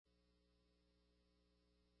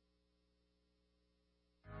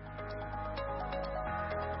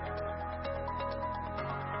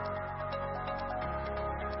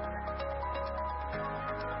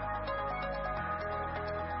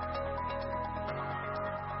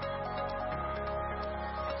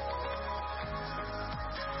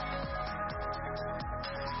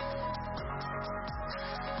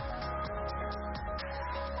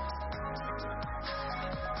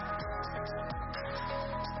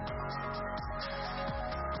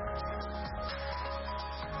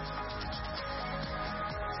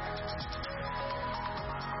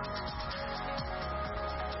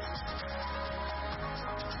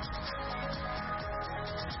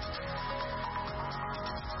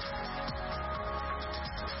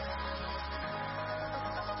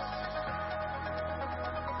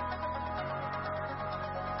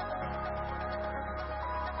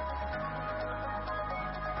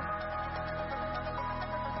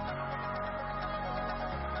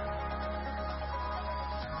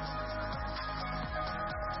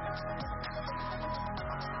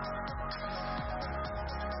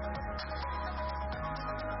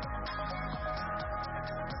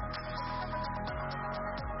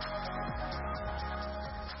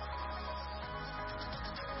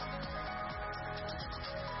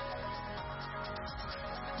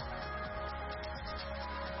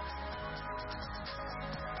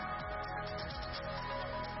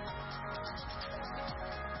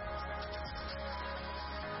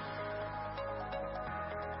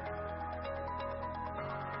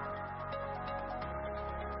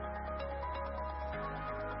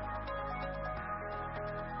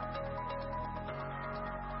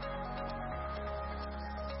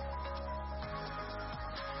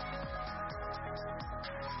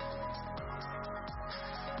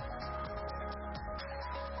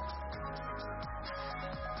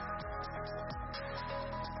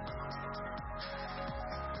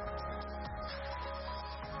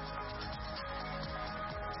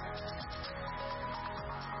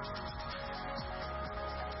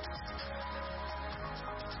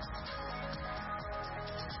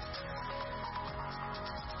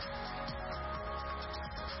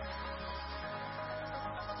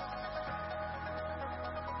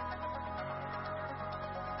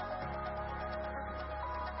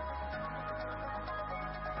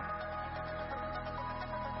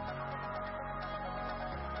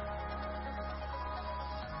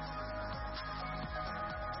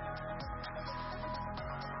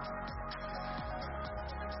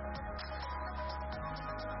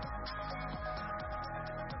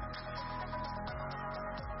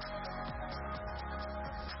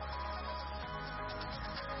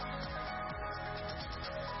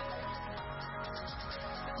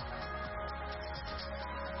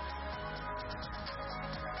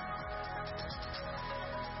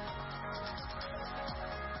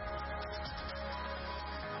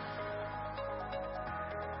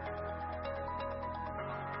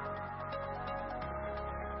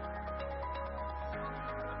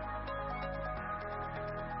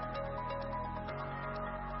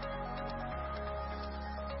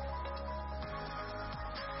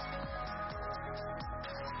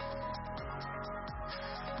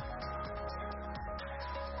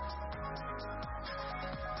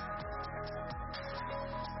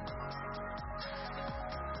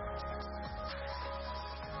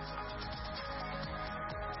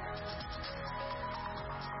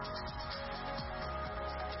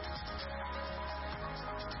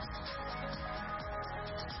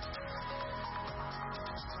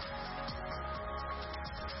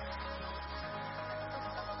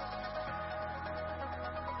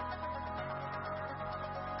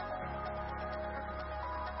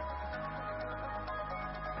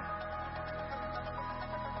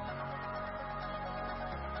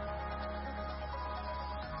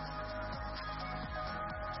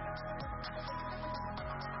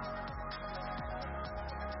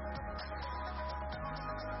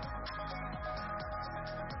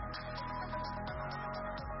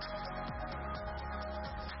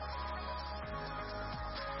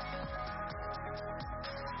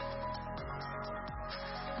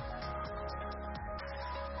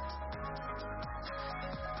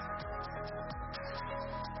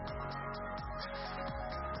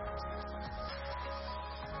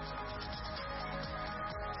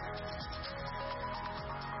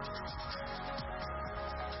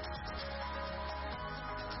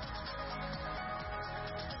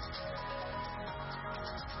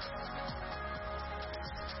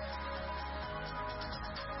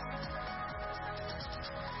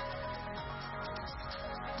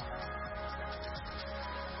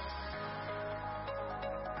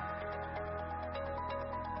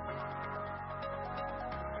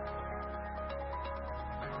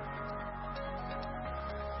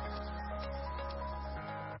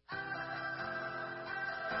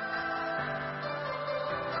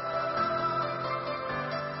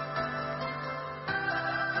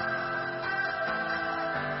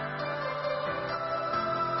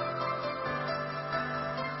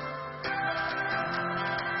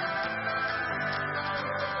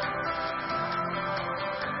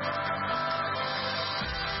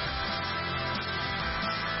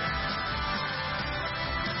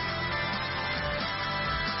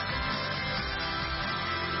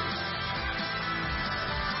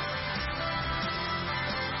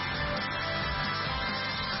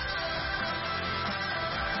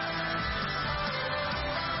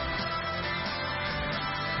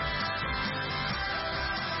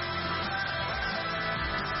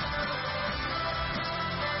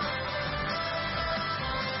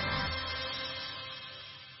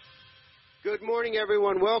Good morning,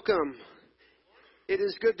 everyone. Welcome. It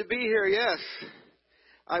is good to be here, yes.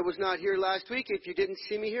 I was not here last week. If you didn't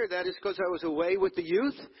see me here, that is because I was away with the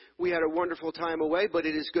youth. We had a wonderful time away, but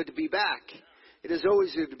it is good to be back. It is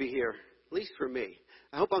always good to be here, at least for me.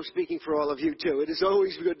 I hope I'm speaking for all of you, too. It is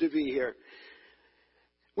always good to be here.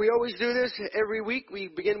 We always do this every week. We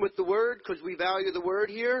begin with the Word because we value the Word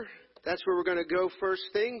here. That's where we're going to go first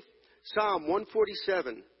thing. Psalm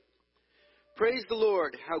 147. Praise the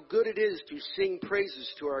Lord, how good it is to sing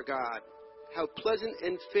praises to our God. How pleasant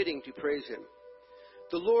and fitting to praise Him.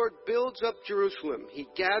 The Lord builds up Jerusalem. He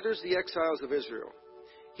gathers the exiles of Israel.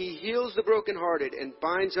 He heals the brokenhearted and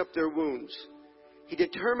binds up their wounds. He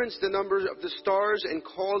determines the number of the stars and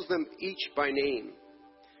calls them each by name.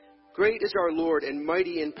 Great is our Lord and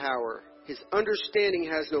mighty in power. His understanding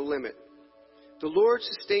has no limit. The Lord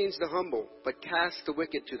sustains the humble, but casts the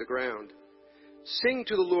wicked to the ground. Sing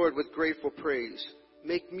to the Lord with grateful praise.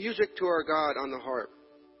 Make music to our God on the harp.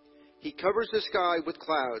 He covers the sky with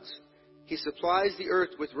clouds. He supplies the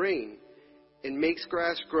earth with rain and makes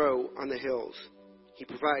grass grow on the hills. He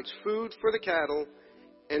provides food for the cattle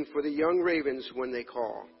and for the young ravens when they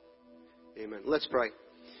call. Amen. Let's pray.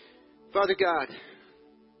 Father God,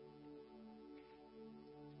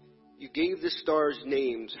 you gave the stars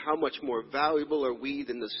names. How much more valuable are we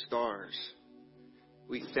than the stars?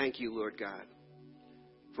 We thank you, Lord God,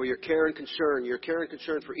 for your care and concern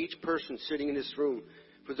for each person sitting in this room,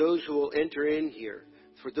 for those who will enter in here,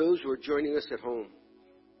 for those who are joining us at home.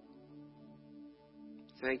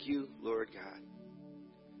 Thank you, Lord God.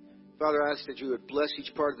 Father, I ask that you would bless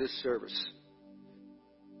each part of this service.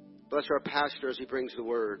 Bless our pastor as he brings the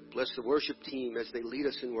word. Bless the worship team as they lead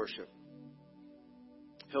us in worship.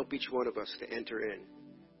 Help each one of us to enter in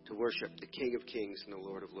to worship the King of Kings and the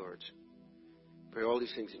Lord of Lords. Pray all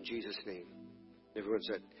these things in Jesus' name. Everyone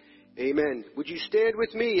said, amen. Would you stand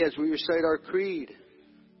with me as we recite our creed?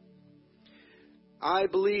 I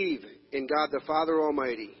believe in God the Father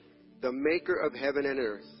Almighty, the maker of heaven and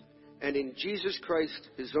earth, and in Jesus Christ,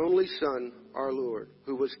 his only Son, our Lord,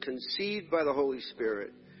 who was conceived by the Holy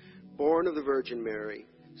Spirit, born of the Virgin Mary,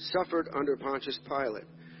 suffered under Pontius Pilate,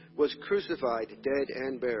 was crucified, dead,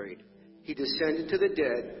 and buried. He descended to the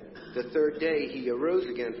dead. The third day he arose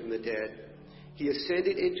again from the dead. He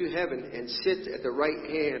ascended into heaven and sits at the right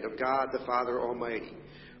hand of God the Father Almighty.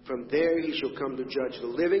 From there he shall come to judge the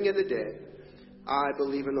living and the dead. I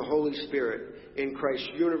believe in the Holy Spirit, in Christ's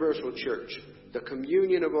universal church, the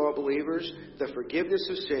communion of all believers, the forgiveness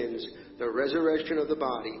of sins, the resurrection of the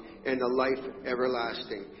body, and the life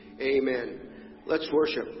everlasting. Amen. Let's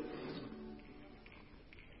worship.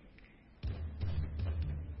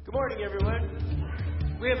 Good morning, everyone.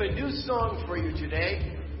 We have a new song for you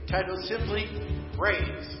today, titled simply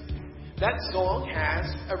Praise. That song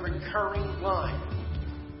has a recurring line.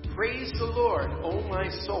 Praise the Lord, O my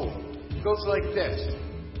soul. It goes like this.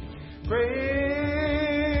 Praise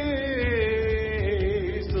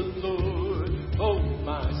the Lord, O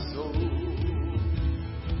my soul.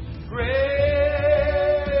 Praise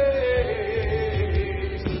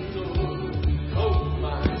the Lord, O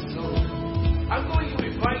my soul. I'm going to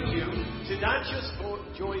invite you to not just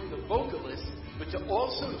join the vocalist, but to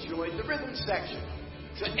also join the rhythm section.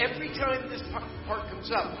 So every time this part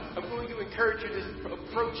comes up, I'm going to encourage you to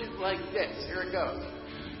approach it like this. Here it goes.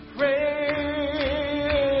 Praise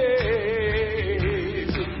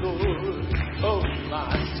the Lord, oh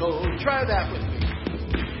my soul. Try that with me.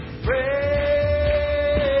 Praise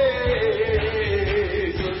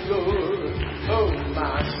the Lord, oh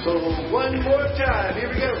my soul. One more time. Here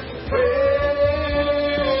we go. Praise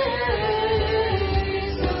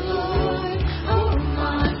the Lord, oh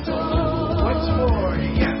my soul. Once more.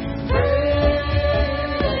 Yeah.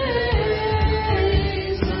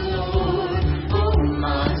 Praise the Lord, oh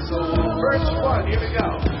my soul. Verse 1, here we go.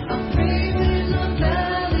 I'll praise him in the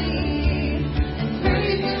valley and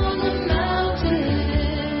praise him on the mountain.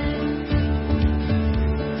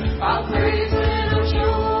 I'll praise when I'm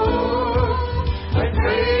sure and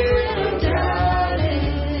praise when I'm doubting.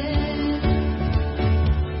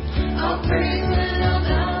 I'll praise when I'm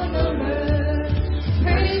outnumbered,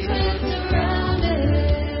 praise when I'm surrounded.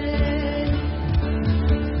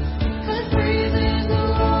 'Cause praise is the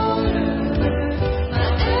water my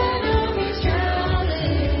enemies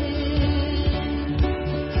drowning.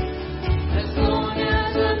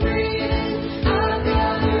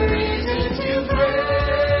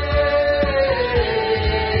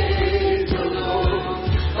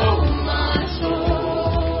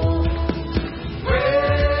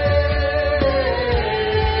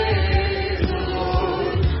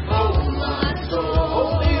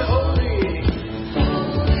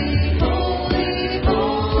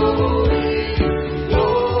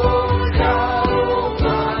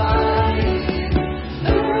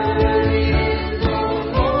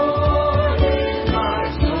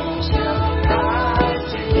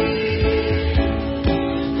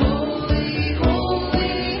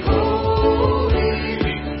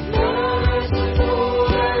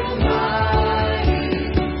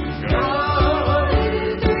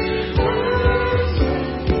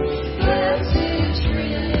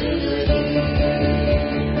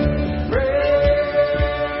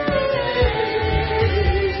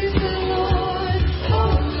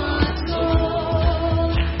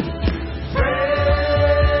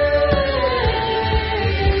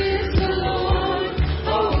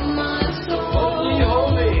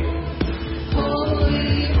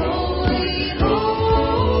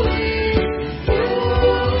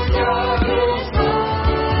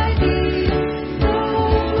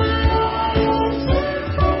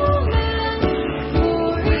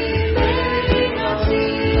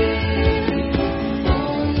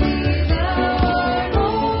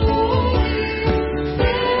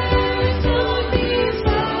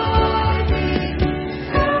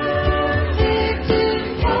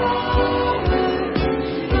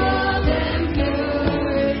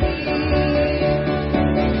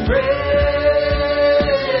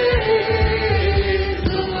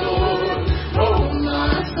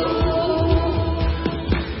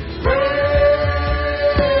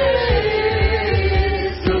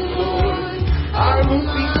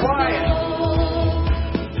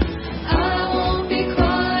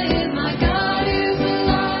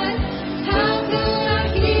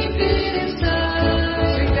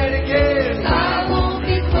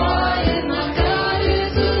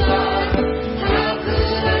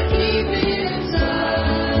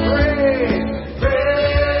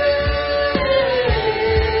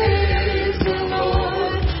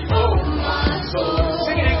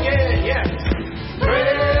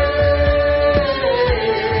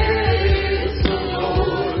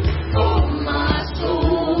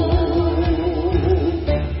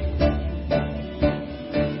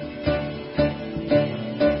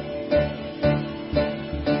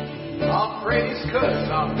 'cause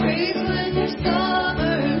I'm Praise when you're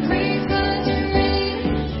stubborn, praise 'cause you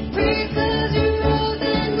reign, praise 'cause you rose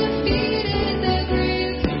and defeated the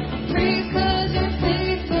grave, praise 'cause you're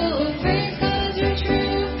faithful, praise 'cause you're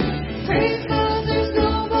true, praise 'cause there's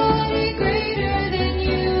nobody greater than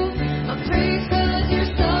you. I praise 'cause you're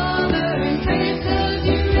stubborn, praise 'cause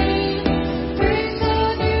you reign, praise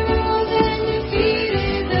 'cause you rose and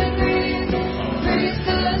defeated the grave, praise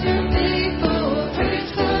 'cause you're faithful,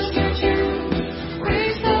 praise 'cause you're true,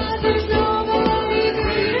 praise 'cause there's nobody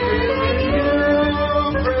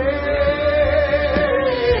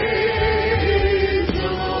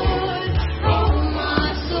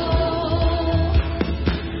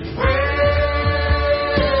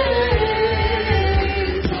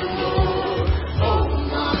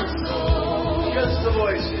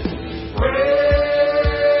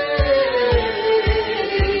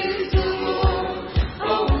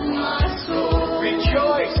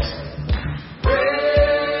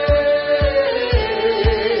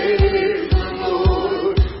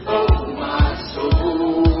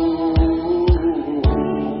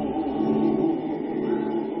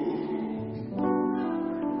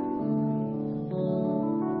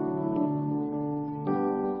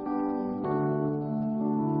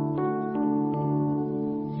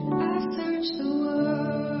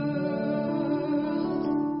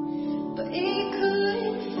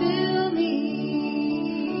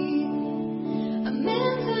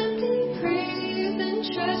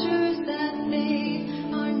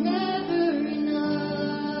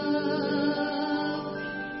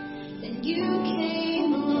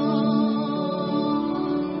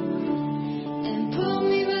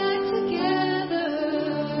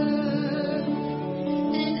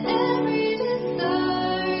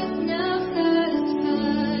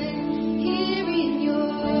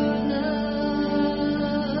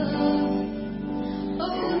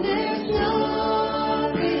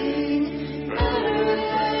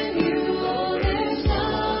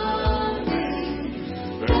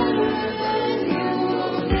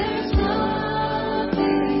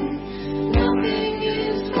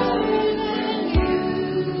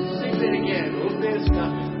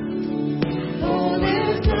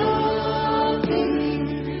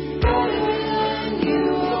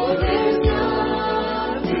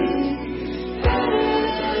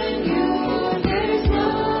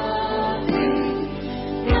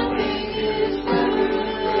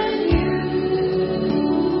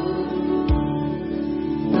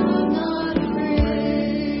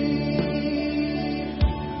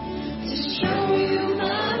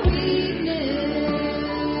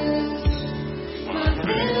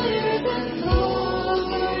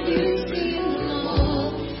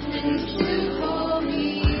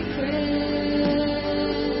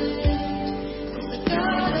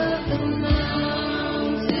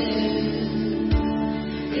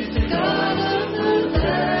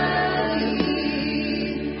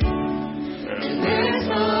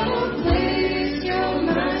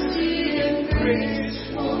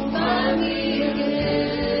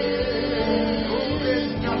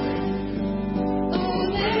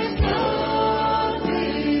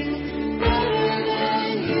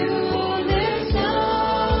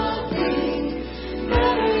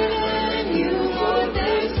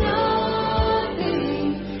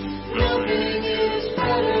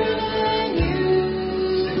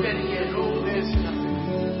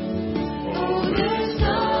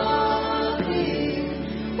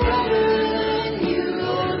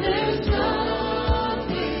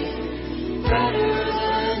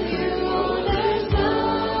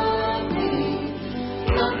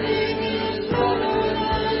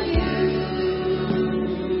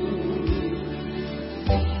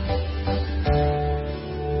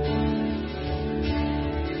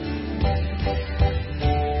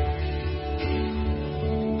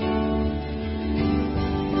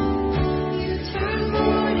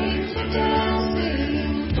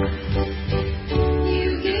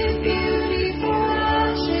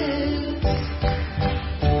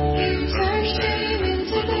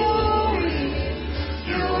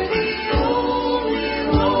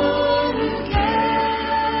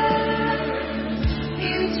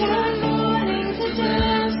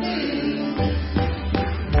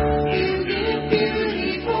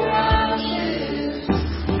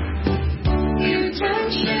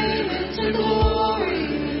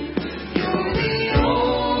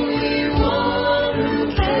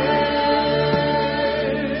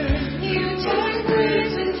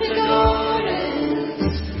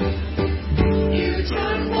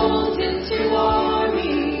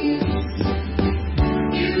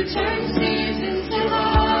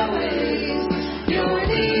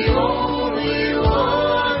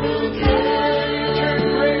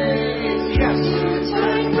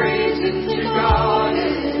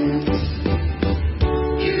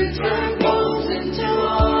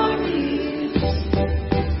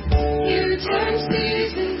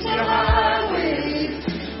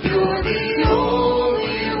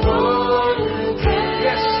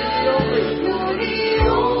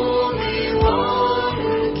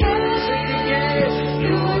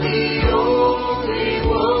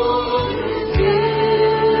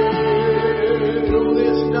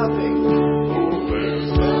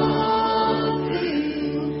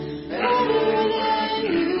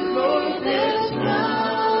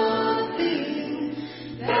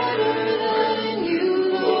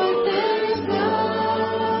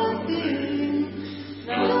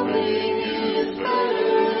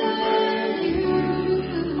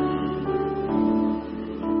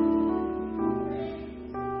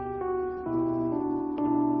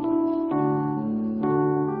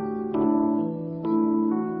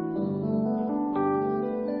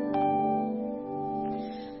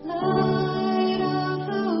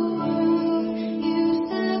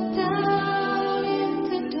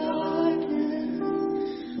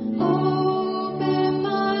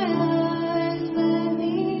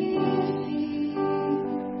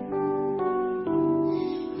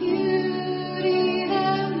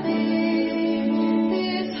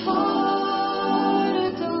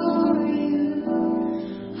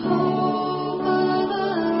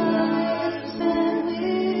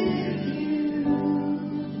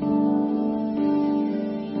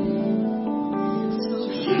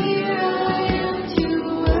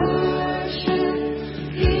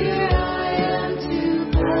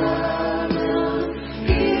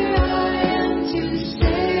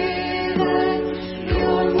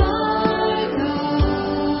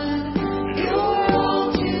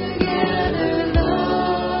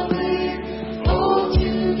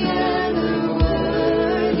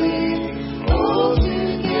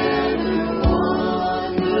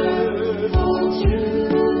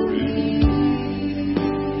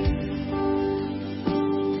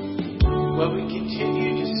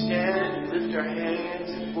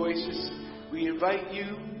invite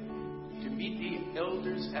you to meet the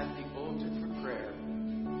elders at the altar for prayer.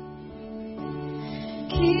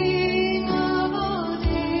 King of all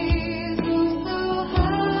days, oh so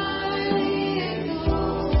highly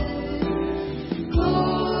exalted,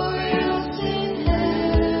 glorious in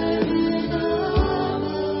heaven above.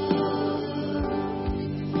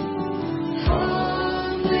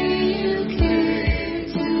 Humbly you came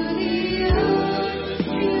to the earth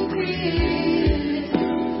you created,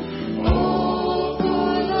 all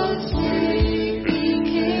for the sake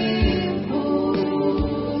became poor.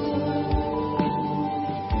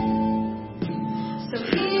 So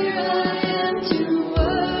here I am to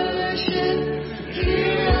worship,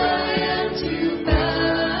 here I am to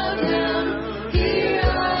bow down, here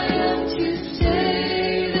I am to say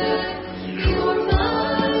that you're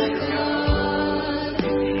my God.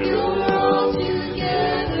 You're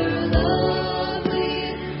altogether lovely,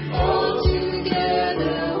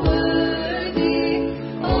 altogether worthy,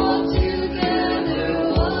 altogether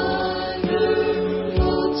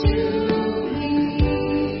wonderful to me.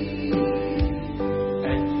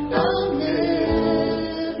 I'll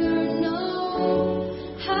never know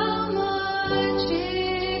how much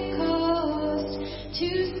it cost to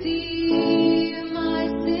see my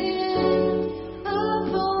sin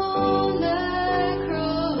upon that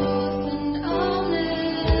cross, and I'll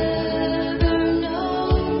never know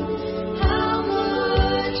how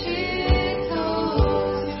much it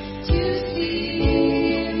cost to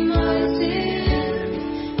see my sin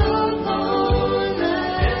upon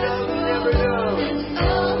that cross, and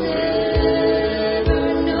I'll never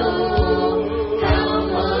know how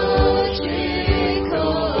much it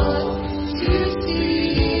cost to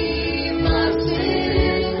see my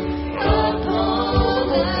sin upon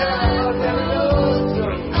that cross.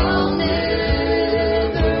 I'll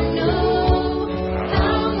never know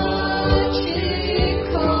how much it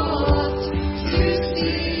cost to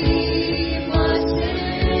see my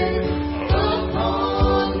sin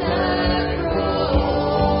upon that cross.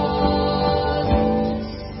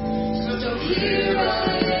 So here I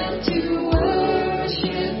am to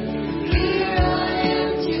worship, here I am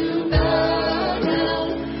to bow down,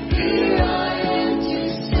 here I am to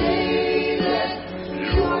say that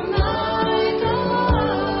you're my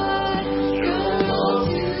God. You're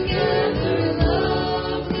altogether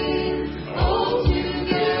lovely,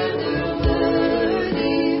 altogether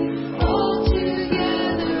worthy,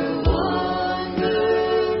 altogether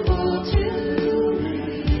wonderful to me.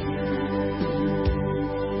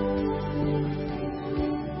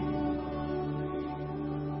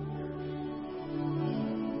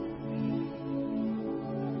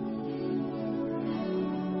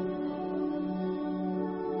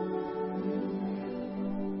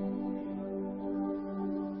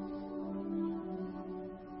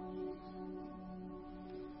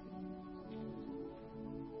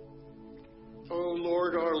 O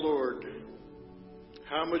Lord, our Lord,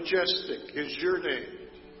 how majestic is your name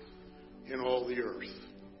in all the earth.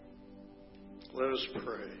 Let us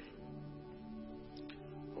pray.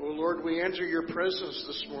 O Lord, we enter your presence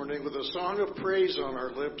this morning with a song of praise on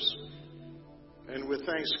our lips and with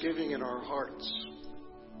thanksgiving in our hearts.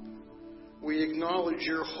 We acknowledge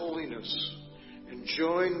your holiness and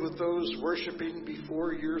join with those worshiping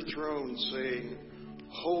before your throne, saying,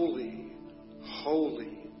 Holy,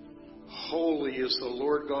 holy, holy is the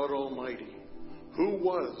Lord God Almighty, who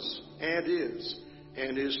was and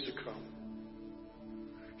is to come.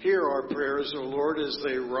 Hear our prayers, O Lord, as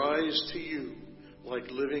they rise to you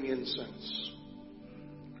like living incense.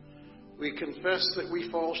 We confess that we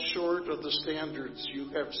fall short of the standards you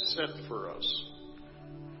have set for us,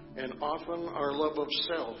 and often our love of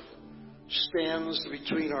self stands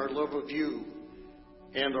between our love of you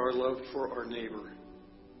and our love for our neighbor.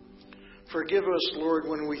 Forgive us, Lord,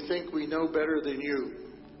 when we think we know better than you.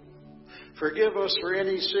 Forgive us for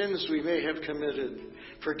any sins we may have committed.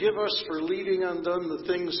 Forgive us for leaving undone the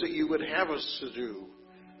things that you would have us to do.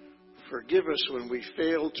 Forgive us when we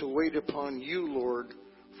fail to wait upon you, Lord,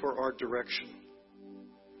 for our direction.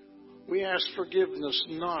 We ask forgiveness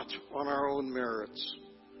not on our own merits,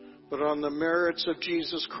 but on the merits of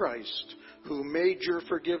Jesus Christ, who made your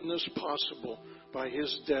forgiveness possible by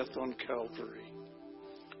his death on Calvary.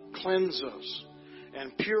 Cleanse us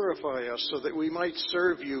and purify us so that we might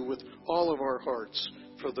serve you with all of our hearts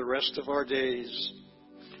for the rest of our days.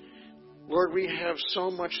 Lord, we have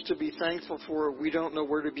so much to be thankful for, we don't know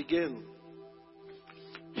where to begin.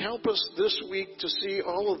 Help us this week to see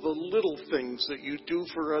all of the little things that you do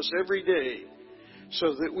for us every day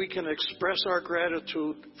so that we can express our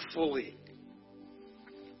gratitude fully.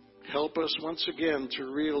 Help us once again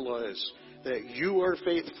to realize that you are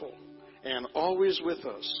faithful and always with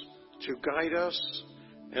us to guide us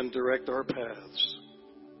and direct our paths.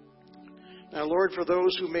 Now, Lord, for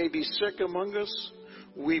those who may be sick among us,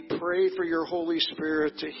 we pray for your Holy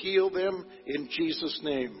Spirit to heal them in Jesus'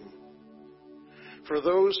 name. For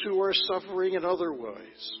those who are suffering in other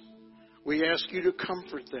ways, we ask you to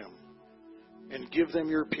comfort them and give them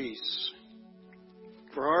your peace.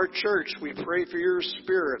 For our church, we pray for your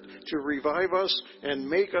Spirit to revive us and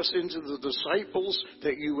make us into the disciples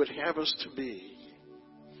that you would have us to be.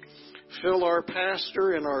 Fill our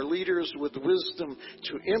pastor and our leaders with wisdom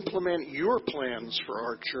to implement your plans for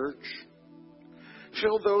our church.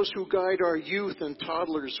 Fill those who guide our youth and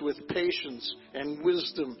toddlers with patience and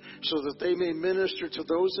wisdom so that they may minister to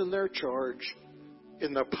those in their charge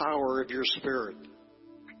in the power of your Spirit.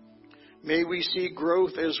 May we see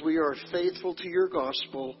growth as we are faithful to your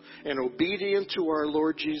gospel and obedient to our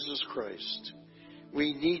Lord Jesus Christ.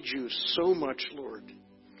 We need you so much, Lord,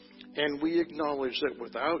 and we acknowledge that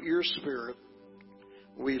without your Spirit,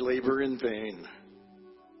 we labor in vain.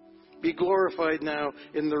 Be glorified now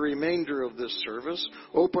in the remainder of this service.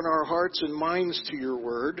 Open our hearts and minds to your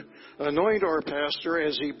word. Anoint our pastor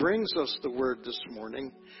as he brings us the word this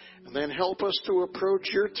morning, and then help us to approach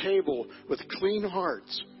your table with clean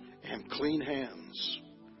hearts and clean hands.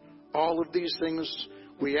 All of these things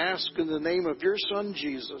we ask in the name of your Son,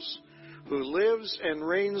 Jesus, who lives and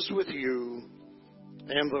reigns with you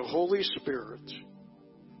and the Holy Spirit,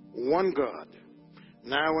 one God,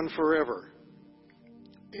 now and forever.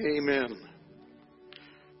 Amen.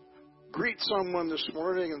 Greet someone this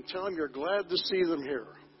morning and tell them you're glad to see them here.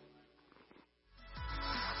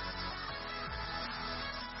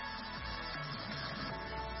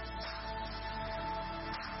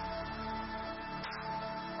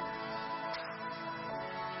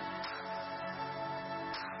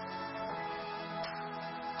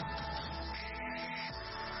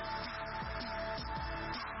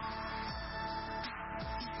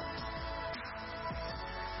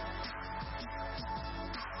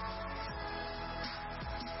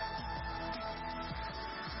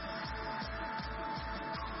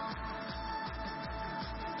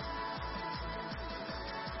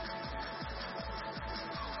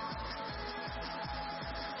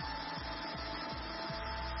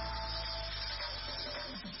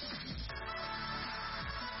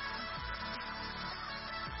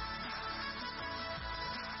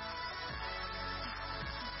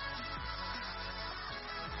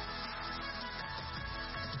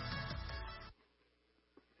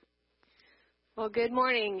 Well, good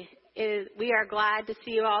morning. We are glad to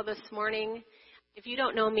see you all this morning. If you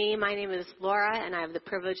don't know me, my name is Laura, and I have the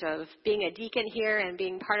privilege of being a deacon here and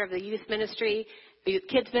being part of the youth ministry, the youth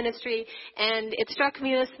kids ministry. And it struck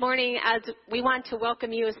me this morning as we want to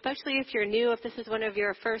welcome you, especially if you're new, if this is one of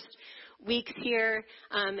your first weeks here.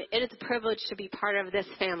 It is a privilege to be part of this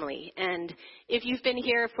family. And if you've been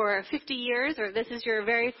here for 50 years or this is your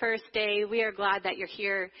very first day, we are glad that you're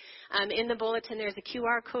here. In the bulletin, there's a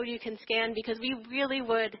QR code you can scan because we really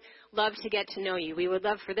would love to get to know you. We would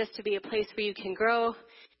love for this to be a place where you can grow,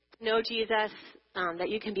 know Jesus, that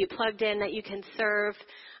you can be plugged in, that you can serve,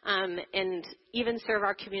 and even serve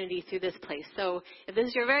our community through this place. So if this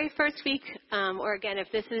is your very first week, or again, if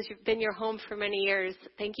this has been your home for many years,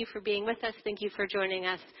 thank you for being with us. Thank you for joining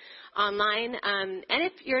us online. And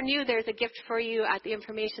if you're new, there's a gift for you at the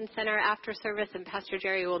Information Center after service, and Pastor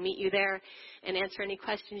Jerry will meet you there and answer any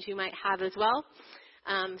questions you might have as well.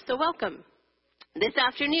 So welcome. This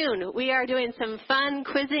afternoon, we are doing some fun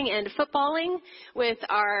quizzing and footballing with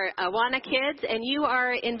our Awana kids, and you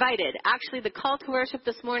are invited. Actually, the call to worship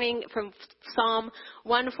this morning from Psalm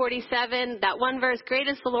 147, that one verse, great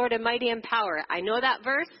is the Lord and mighty in power. I know that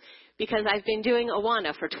verse because I've been doing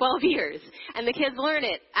Awana for 12 years, and the kids learn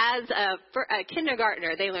it as a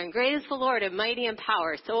kindergartner. They learn great is the Lord and mighty in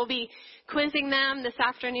power. So we'll be quizzing them this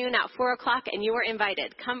afternoon at 4 o'clock, and you are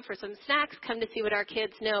invited. Come for some snacks. Come to see what our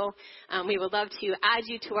kids know. We would love to add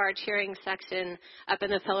you to our cheering section up in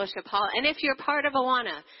the fellowship hall. And if you're part of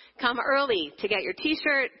Awana, come early to get your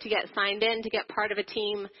T-shirt, to get signed in, to get part of a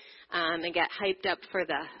team, and get hyped up for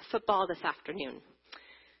the football this afternoon.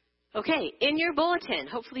 Okay, in your bulletin,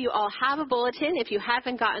 hopefully you all have a bulletin. If you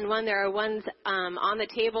haven't gotten one, there are ones on the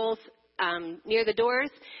tables near the doors.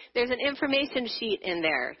 There's an information sheet in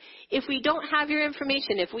there. If we don't have your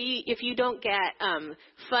information, if you don't get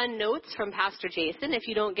fun notes from Pastor Jason, if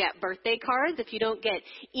you don't get birthday cards, if you don't get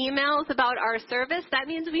emails about our service, that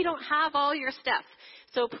means we don't have all your stuff.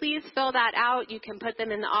 So please fill that out. You can put them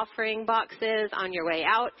in the offering boxes on your way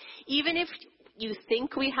out. Even if you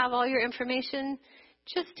think we have all your information,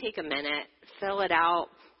 just take a minute, fill it out,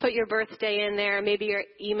 put your birthday in there. Maybe your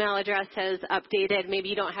email address has updated. Maybe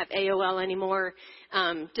you don't have AOL anymore.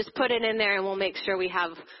 Just put it in there, and we'll make sure we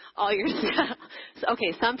have all your stuff.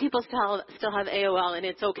 Okay, some people still have AOL, and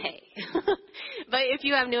it's okay. But if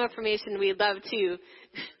you have new information, we'd love to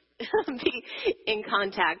be in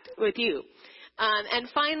contact with you. And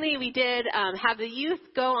finally, we did have the youth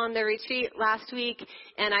go on the retreat last week,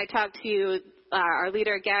 and I talked to our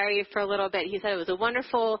leader, Gary, for a little bit. He said it was a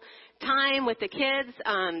wonderful time with the kids.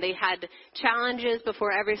 They had challenges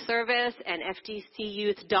before every service, and FGC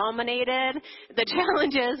youth dominated the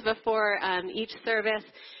challenges before each service.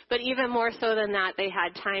 But even more so than that, they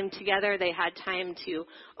had time together. They had time to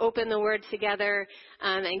open the Word together.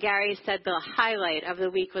 And Gary said the highlight of the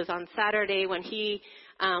week was on Saturday when he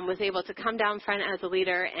was able to come down front as a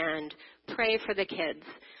leader and pray for the kids,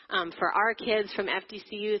 for our kids from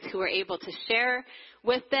FDC Youth who were able to share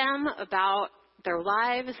with them about their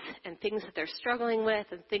lives and things that they're struggling with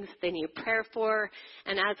and things that they need prayer for.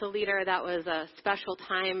 And as a leader, that was a special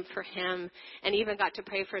time for him, and even got to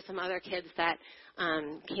pray for some other kids that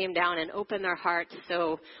came down and opened their hearts.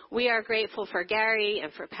 So we are grateful for Gary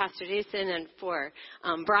and for Pastor Jason and for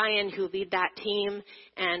Brian, who lead that team.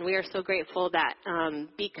 And we are so grateful that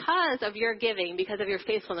because of your giving, because of your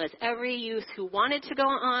faithfulness, every youth who wanted to go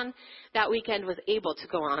on that weekend was able to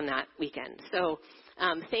go on that weekend. So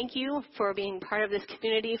thank you for being part of this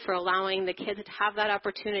community, for allowing the kids to have that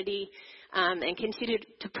opportunity, and continue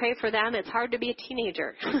to pray for them. It's hard to be a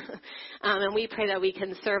teenager, and we pray that we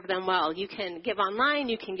can serve them well. You can give online,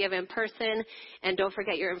 you can give in person, and don't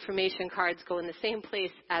forget your information cards go in the same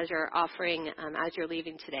place as your offering as you're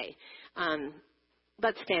leaving today.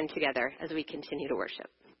 Let's stand together as we continue to worship.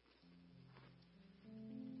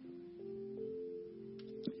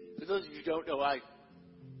 For those of you who don't know, I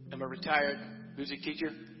am a retired music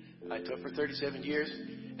teacher. I taught for 37 years.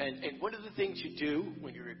 And one of the things you do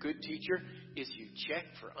when you're a good teacher is you check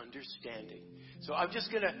for understanding. So I'm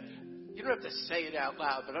just going to, you don't have to say it out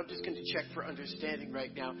loud, but I'm just going to check for understanding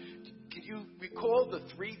right now. Can you recall the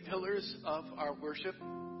 3 pillars of our worship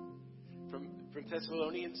from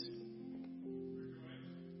Thessalonians?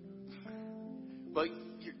 Well,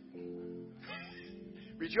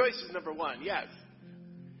 rejoice is number 1, yes.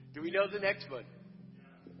 Do we know the next one?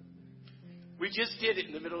 We just did it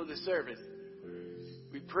in the middle of the service.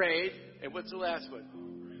 We prayed, and what's the last one?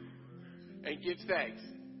 And give thanks.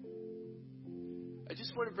 I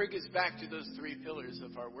just want to bring us back to those 3 pillars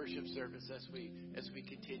of our worship service as we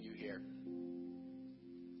continue here.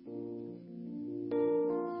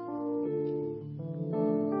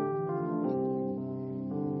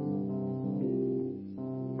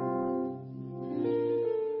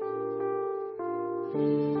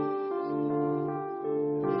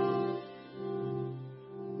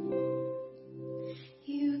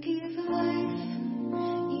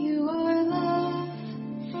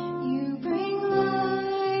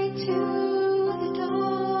 Light to the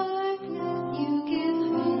darkness, you give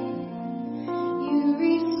hope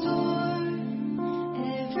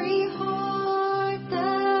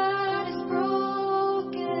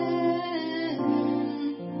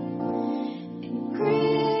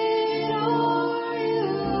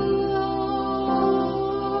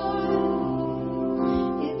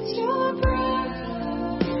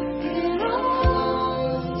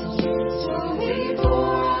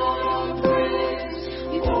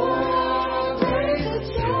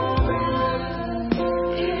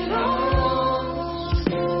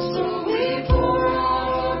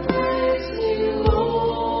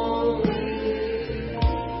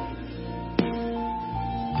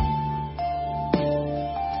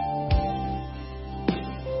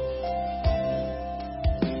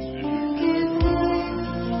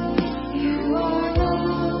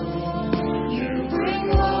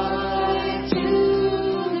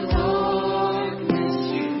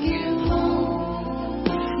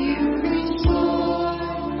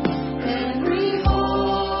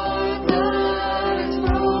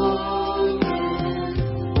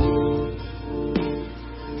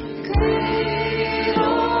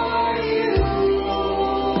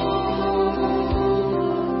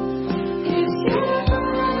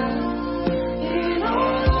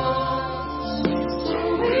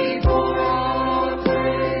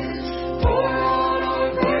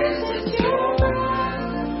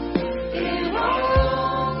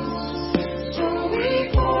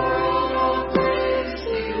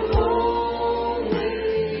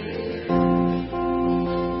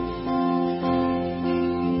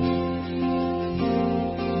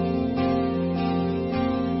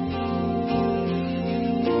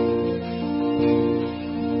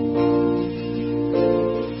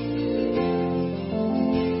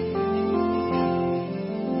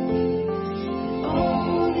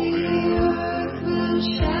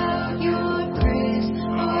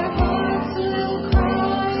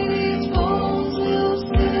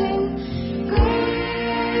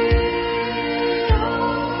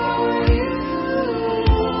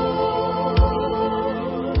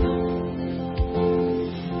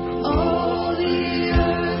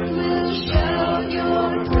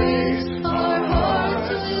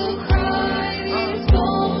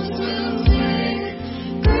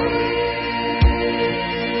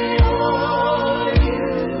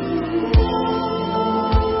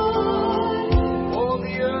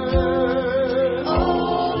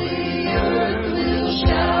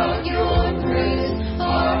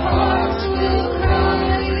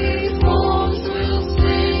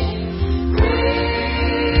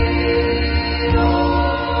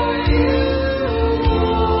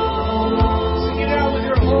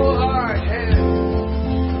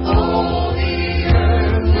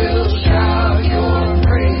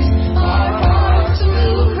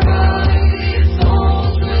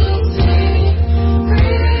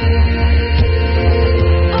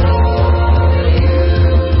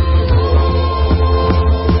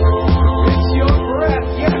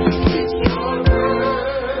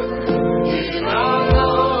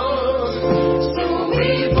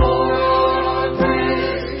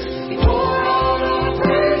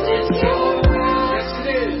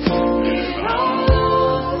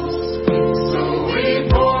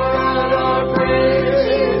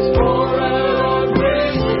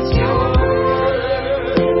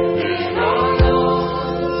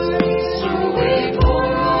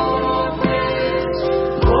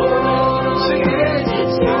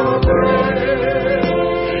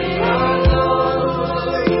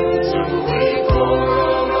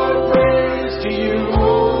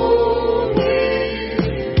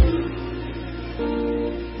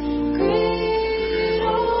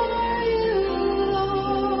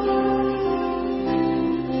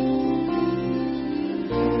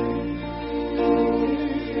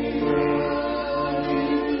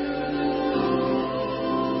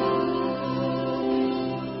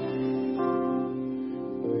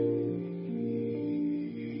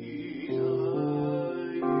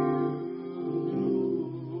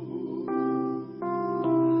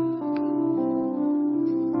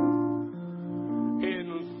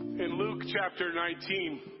chapter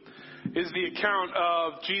 19 is the account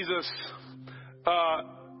of Jesus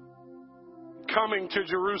coming to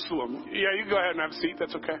Jerusalem. Yeah, you can go ahead and have a seat.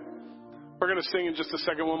 That's okay. We're going to sing in just a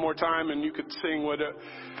second one more time, and you could sing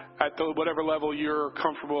at whatever level you're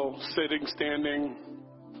comfortable, sitting, standing,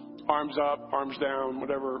 arms up, arms down,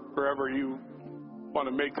 wherever you want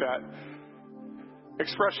to make that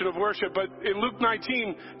expression of worship. But in Luke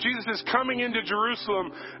 19, Jesus is coming into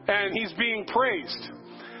Jerusalem, and he's being praised.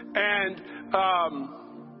 And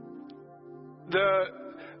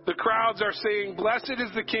the crowds are saying, "Blessed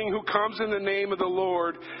is the King who comes in the name of the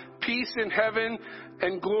Lord, peace in heaven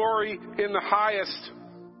and glory in the highest."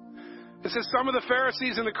 It says, some of the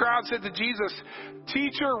Pharisees in the crowd said to Jesus,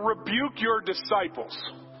 "Teacher, rebuke your disciples."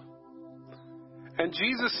 And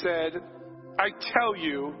Jesus said, "I tell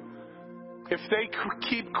you, if they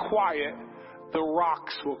keep quiet, the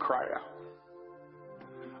rocks will cry out."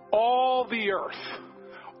 All the earth,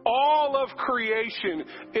 all of creation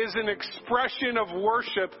is an expression of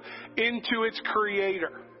worship into its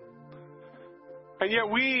creator. And yet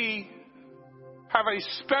we have a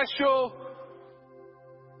special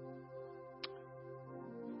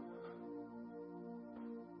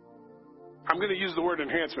I'm going to use the word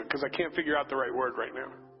enhancement because I can't figure out the right word right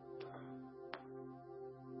now.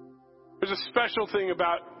 There's a special thing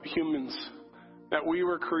about humans, that we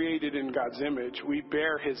were created in God's image. We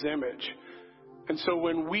bear his image. And so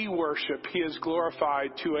when we worship, he is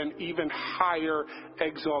glorified to an even higher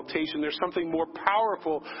exaltation. There's something more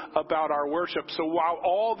powerful about our worship. So while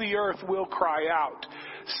all the earth will cry out,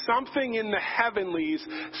 something in the heavenlies,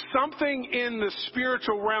 something in the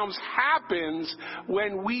spiritual realms happens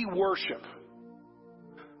when we worship.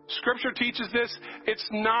 Scripture teaches this.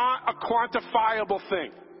 It's not a quantifiable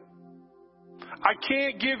thing. I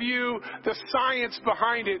can't give you the science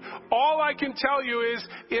behind it. All I can tell you is,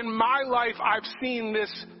 in my life, I've seen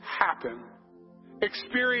this happen.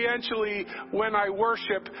 Experientially, when I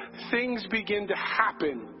worship, things begin to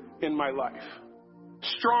happen in my life.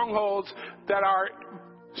 Strongholds that are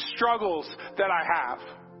struggles that I have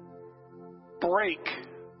break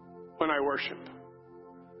when I worship.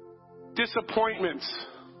 Disappointments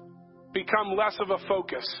become less of a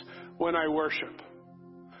focus when I worship.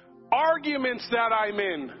 Arguments that I'm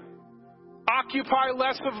in occupy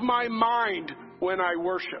less of my mind when I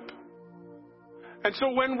worship. And so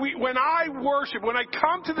when I worship, when I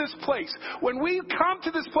come to this place, when we come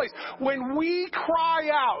to this place, when we cry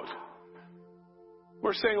out,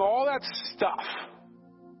 we're saying all that stuff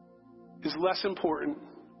is less important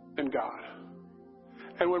than God.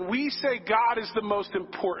 And when we say God is the most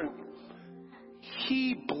important,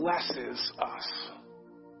 he blesses us.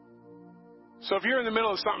 So if you're in the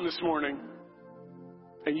middle of something this morning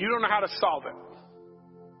and you don't know how to solve it,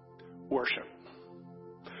 worship.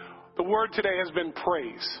 The word today has been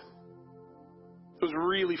praise. It was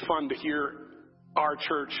really fun to hear our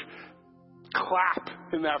church clap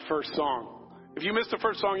in that first song. If you missed the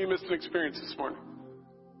first song, you missed an experience this morning.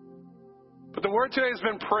 But the word today has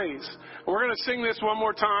been praise. We're going to sing this one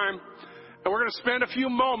more time, and we're going to spend a few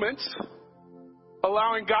moments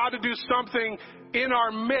allowing God to do something in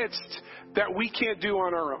our midst that we can't do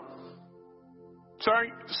on our own.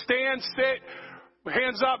 Sorry, stand, sit,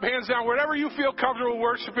 hands up, hands down, whatever you feel comfortable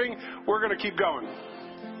worshiping, we're going to keep going.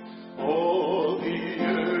 All the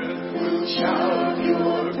earth will shout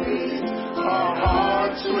your praise, our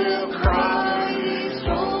hearts will cry, these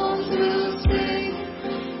songs will sing.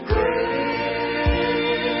 Great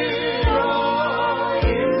are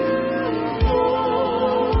you, Lord.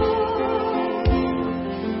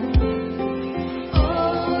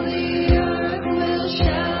 All the earth will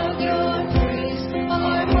shout your praise.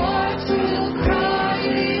 Our hearts will cry.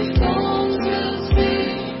 These songs will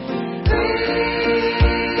sing. Great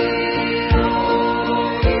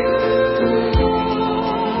are you, Lord.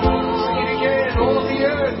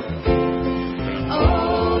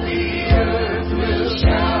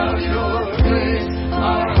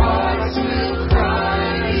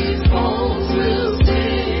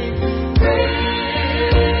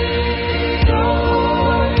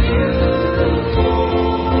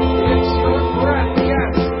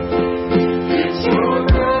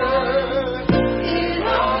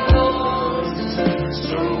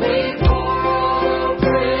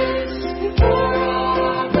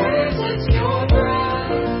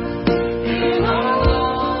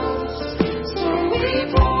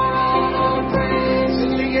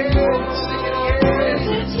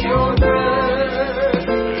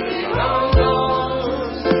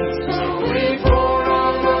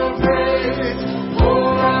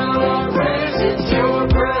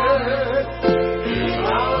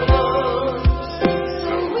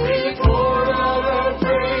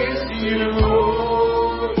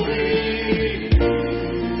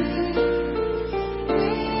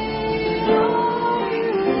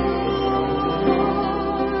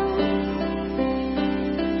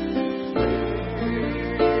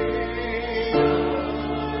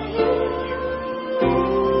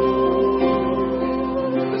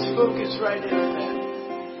 focus right in on that.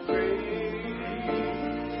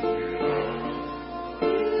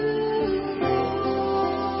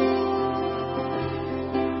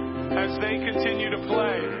 As they continue to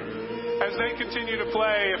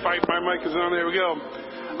play, if my mic is on, there we go.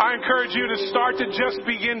 I encourage you to start to just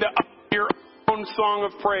begin to up your own song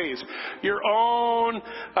of praise, your own,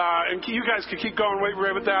 and you guys can keep going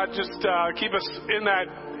right with that. Just keep us in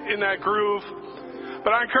that groove.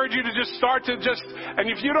 But I encourage you to just start to and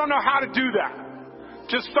if you don't know how to do that,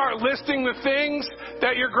 just start listing the things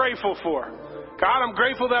that you're grateful for. God, I'm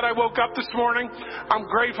grateful that I woke up this morning. I'm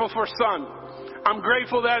grateful for sun. I'm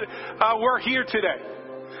grateful that we're here today.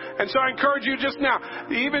 And so I encourage you just now,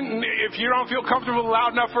 even if you don't feel comfortable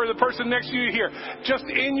loud enough for the person next to you to hear, just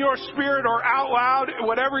in your spirit or out loud,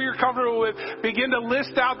 whatever you're comfortable with, begin to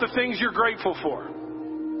list out the things you're grateful for.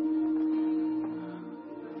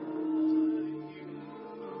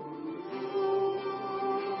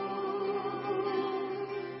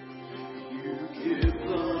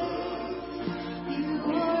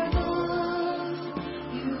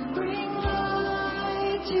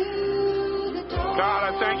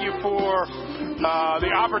 The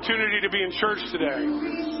opportunity to be in church today.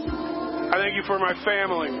 I thank you for my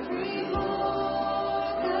family.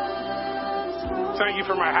 Thank you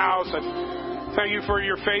for my house. I thank you for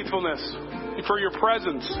your faithfulness, for your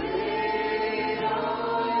presence.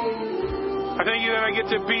 I thank you that I get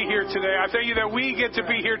to be here today. I thank you that we get to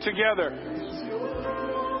be here together.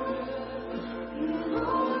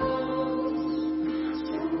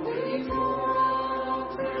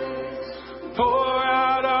 Pour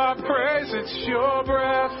out our praise, it's your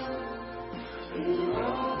breath.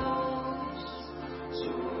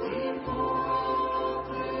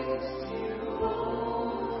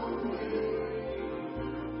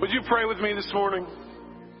 Would you pray with me this morning?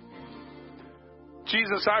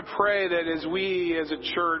 Jesus, I pray that as we as a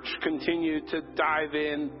church continue to dive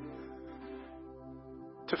in,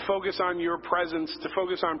 to focus on your presence, to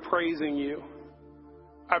focus on praising you,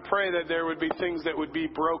 I pray that there would be things that would be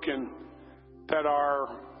broken that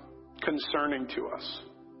are concerning to us.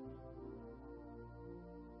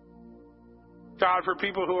 God, for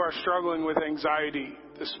people who are struggling with anxiety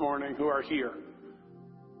this morning, who are here,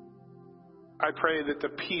 I pray that the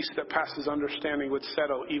peace that passes understanding would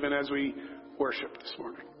settle even as we worship this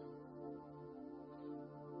morning.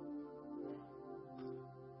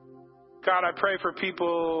 God, I pray for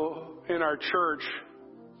people in our church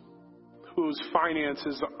whose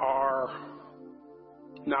finances are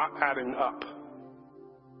not adding up.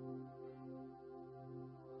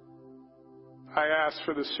 I ask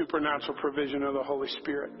for the supernatural provision of the Holy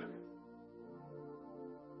Spirit.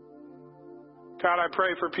 God, I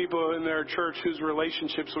pray for people in their church whose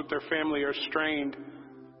relationships with their family are strained.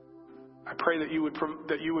 I pray that you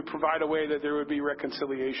would provide a way that there would be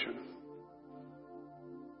reconciliation.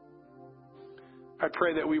 I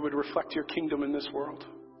pray that we would reflect your kingdom in this world,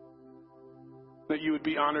 that you would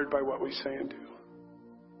be honored by what we say and do.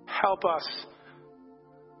 Help us,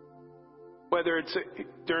 whether it's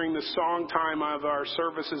during the song time of our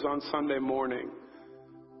services on Sunday morning,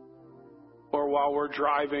 or while we're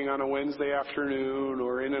driving on a Wednesday afternoon,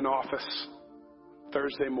 or in an office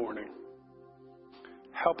Thursday morning.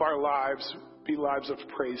 Help our lives be lives of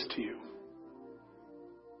praise to you.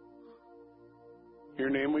 In your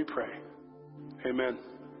name we pray. Amen.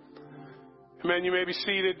 Amen. You may be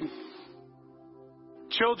seated.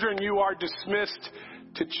 Children, you are dismissed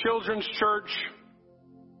to Children's Church.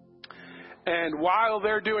 And while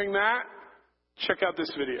they're doing that, check out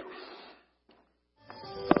this video.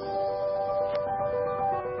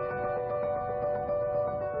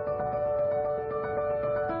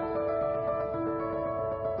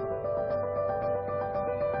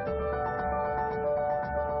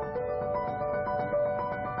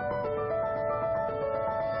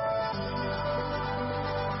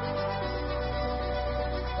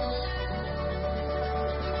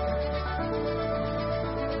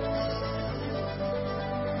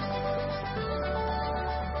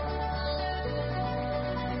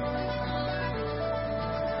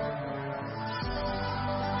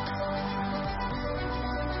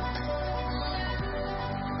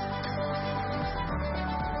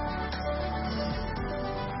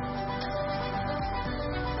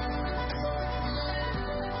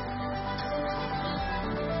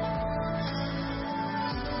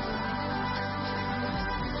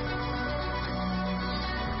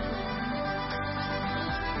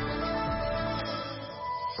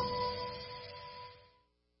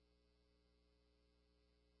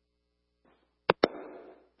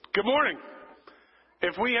 Good morning.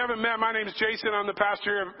 If we haven't met, my name is Jason. I'm the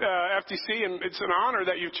pastor of FTC, and it's an honor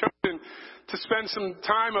that you've chosen chosen to spend some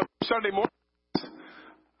time of Sunday morning.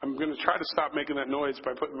 I'm going to try to stop making that noise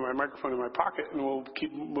by putting my microphone in my pocket, and we'll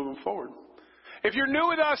keep moving forward. If you're new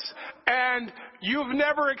with us and you've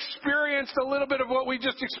never experienced a little bit of what we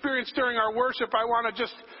just experienced during our worship, I want to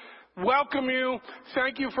just welcome you.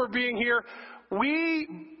 Thank you for being here. We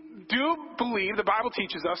do believe, the Bible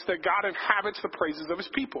teaches us, that God inhabits the praises of his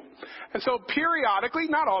people. And so periodically,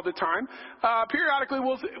 not all the time, periodically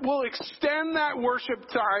we'll extend that worship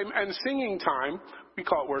time and singing time. We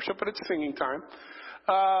call it worship, but it's singing time.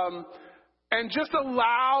 And just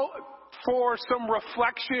allow for some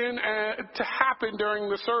reflection to happen during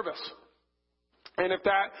the service. And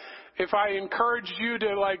if I encouraged you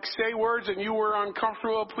to say words and you were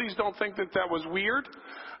uncomfortable, please don't think that was weird.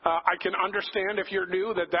 I can understand if you're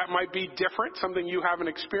new that might be different, something you haven't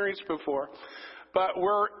experienced before. But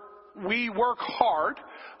we work hard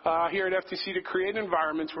here at FTC to create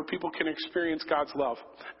environments where people can experience God's love.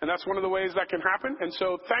 And that's one of the ways that can happen. And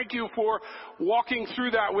so thank you for walking through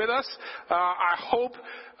that with us. I hope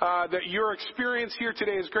that your experience here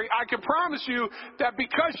today is great. I can promise you that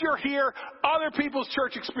because you're here, other people's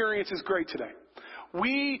church experience is great today.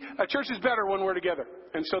 Church is better when we're together.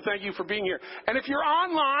 And so thank you for being here. And if you're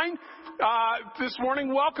online this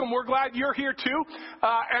morning, welcome. We're glad you're here too.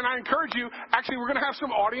 And I encourage you, actually we're going to have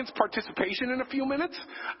some audience participation in a few minutes.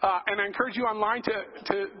 And I encourage you online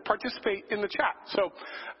to participate in the chat. So,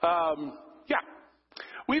 yeah.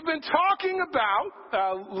 We've been talking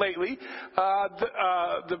about lately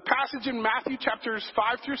the passage in Matthew chapters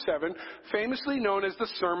 5 through 7, famously known as the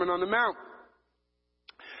Sermon on the Mount.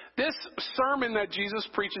 This sermon that Jesus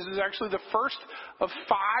preaches is actually the first of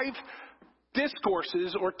 5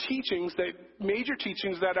 discourses or major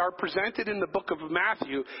teachings that are presented in the book of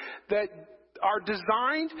Matthew that are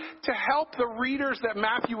designed to help the readers that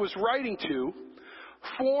Matthew was writing to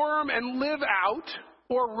form and live out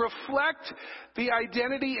or reflect the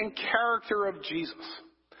identity and character of Jesus.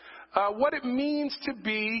 What it means to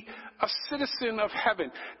be a citizen of heaven.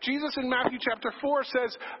 Jesus in Matthew chapter 4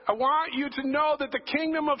 says, I want you to know that the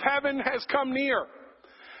kingdom of heaven has come near.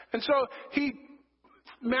 And so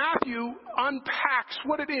Matthew unpacks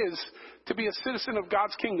what it is to be a citizen of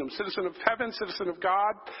God's kingdom. Citizen of heaven, citizen of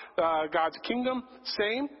God, God's kingdom,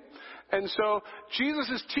 same. And so Jesus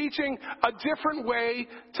is teaching a different way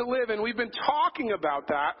to live. And we've been talking about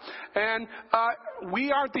that. And we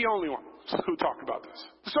aren't the only ones who talk about this.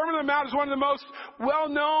 The Sermon on the Mount is one of the most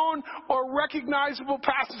well-known or recognizable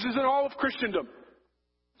passages in all of Christendom.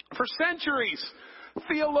 For centuries,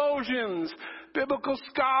 theologians, biblical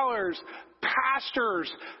scholars,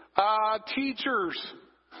 pastors, teachers,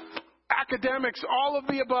 academics, all of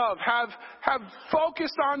the above have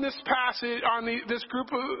focused on this passage, on this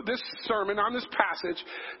sermon, on this passage,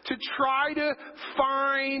 to try to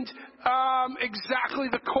find exactly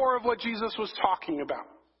the core of what Jesus was talking about.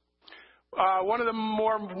 One of the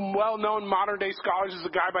more well-known modern-day scholars is a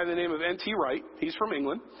guy by the name of N.T. Wright. He's from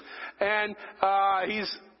England, and he's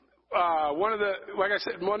one of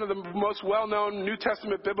the most well-known New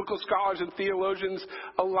Testament biblical scholars and theologians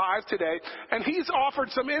alive today. And he's offered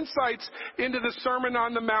some insights into the Sermon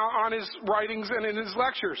on the Mount on his writings and in his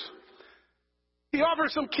lectures. He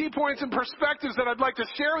offers some key points and perspectives that I'd like to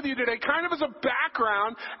share with you today, kind of as a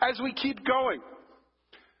background as we keep going.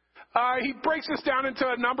 He breaks this down into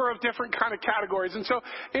a number of different kind of categories. And so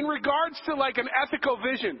in regards to an ethical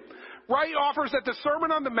vision, Wright offers that the Sermon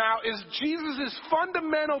on the Mount is Jesus'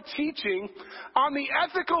 fundamental teaching on the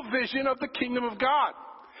ethical vision of the kingdom of God.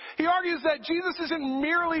 He argues that Jesus isn't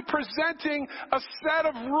merely presenting a set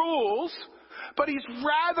of rules, but he's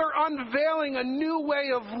rather unveiling a new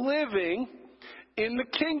way of living in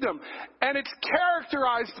the kingdom. And it's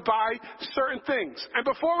characterized by certain things. And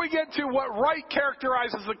before we get to what Wright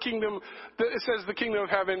characterizes the kingdom, it says the kingdom of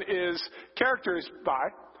heaven is characterized by,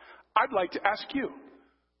 I'd like to ask you,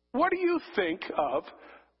 what do you think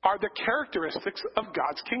are the characteristics of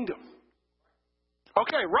God's kingdom?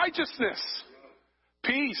 Okay, righteousness,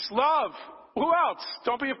 peace, love. Who else?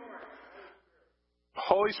 Don't be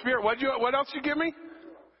Holy Spirit. What else you give me?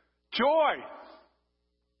 Joy.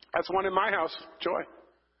 That's one in my house, Joy.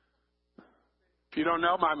 If you don't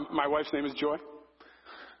know, my wife's name is Joy.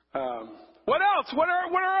 What else? What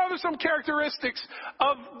are other some characteristics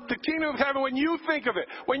of the kingdom of heaven when you think of it?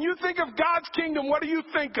 When you think of God's kingdom, what do you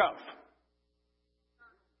think of?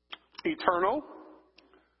 Eternal,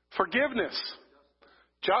 forgiveness,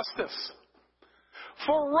 justice.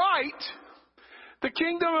 For Wright, the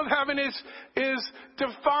kingdom of heaven is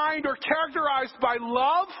defined or characterized by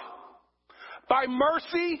love, by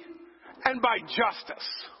mercy, and by justice.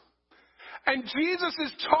 And Jesus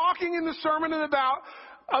is talking in the Sermon on the Mount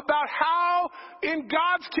about how in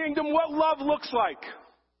God's kingdom what love looks like.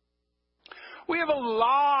 We have a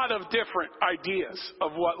lot of different ideas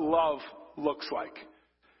of what love looks like.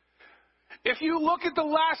 If you look at the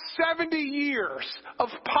last 70 years of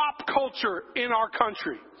pop culture in our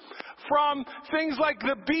country, from things like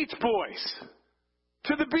the Beach Boys,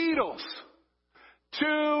 to the Beatles,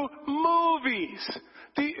 to movies,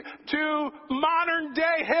 to modern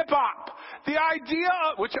day hip hop, the idea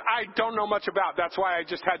of, which I don't know much about, that's why I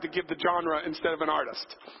just had to give the genre instead of an artist.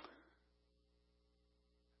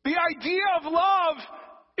 The idea of love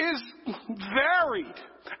is varied.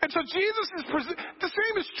 And so Jesus is the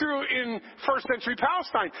same is true in first century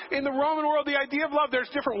Palestine. In the Roman world, the idea of love, there's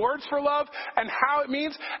different words for love and how it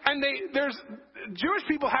means. And there's Jewish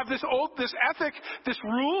people have this ethic, this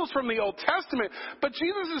rules from the Old Testament. But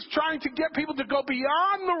Jesus is trying to get people to go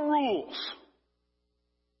beyond the rules.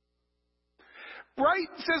 Right?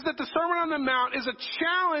 It says that the Sermon on the Mount is a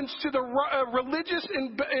challenge to the religious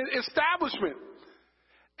establishment.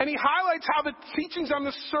 And he highlights how the teachings on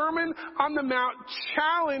the Sermon on the Mount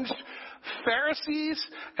challenged Pharisees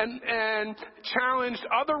and challenged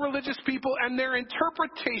other religious people and their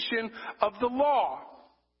interpretation of the law.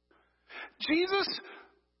 Jesus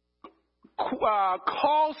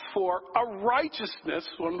calls for a righteousness,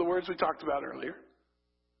 one of the words we talked about earlier,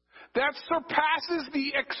 that surpasses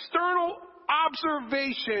the external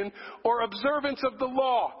observation or observance of the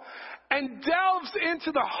law, and delves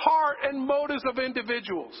into the heart and motives of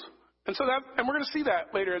individuals. And we're going to see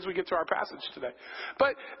that later as we get to our passage today.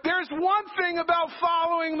 But there's one thing about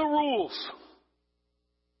following the rules.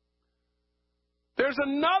 There's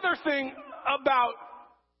another thing about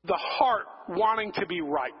the heart wanting to be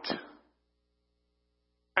right.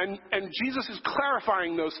 And Jesus is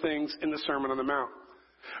clarifying those things in the Sermon on the Mount.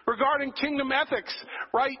 Regarding kingdom ethics,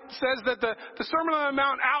 right, says that the Sermon on the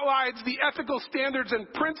Mount outlines the ethical standards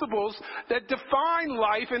and principles that define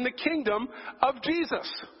life in the kingdom of Jesus.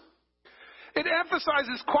 It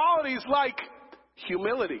emphasizes qualities like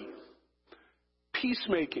humility,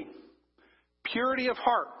 peacemaking, purity of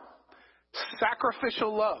heart,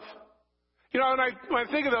 sacrificial love. You know, when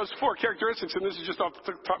I think of those four characteristics, and this is just off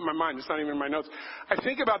the top of my mind, it's not even in my notes, I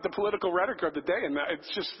think about the political rhetoric of the day, and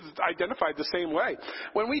it's just identified the same way.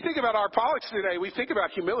 When we think about our politics today, we think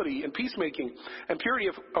about humility and peacemaking and purity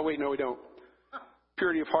of, oh wait, no we don't.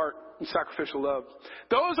 Purity of heart and sacrificial love.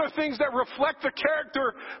 Those are things that reflect the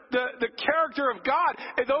character of God,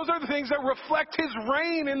 and those are the things that reflect His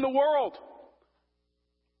reign in the world.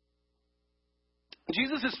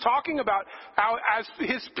 Jesus is talking about how, as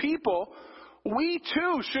His people, we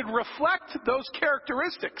too should reflect those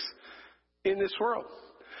characteristics in this world.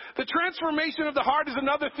 The transformation of the heart is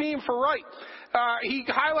another theme for Wright. He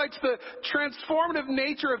highlights the transformative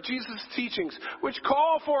nature of Jesus' teachings, which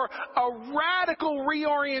call for a radical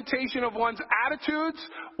reorientation of one's attitudes,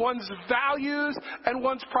 one's values, and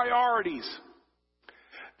one's priorities.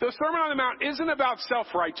 The Sermon on the Mount isn't about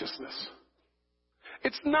self-righteousness.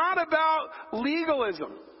 It's not about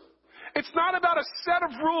legalism. It's not about a set of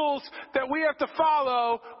rules that we have to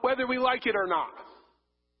follow whether we like it or not.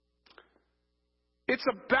 It's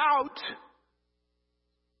about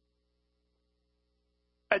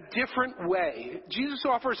a different way. Jesus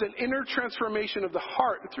offers an inner transformation of the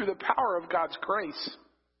heart through the power of God's grace.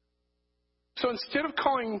 So instead of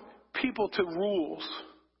calling people to rules,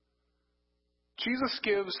 Jesus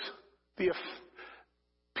gives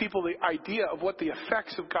people the idea of what the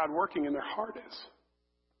effects of God working in their heart is.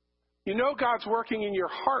 You know God's working in your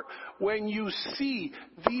heart when you see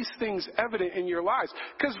these things evident in your lives.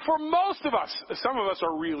 Because for most of us, some of us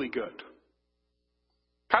are really good.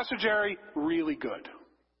 Pastor Jerry, really good.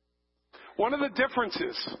 One of the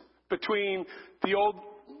differences between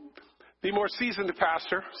the more seasoned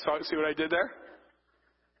pastor, see what I did there?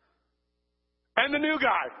 And the new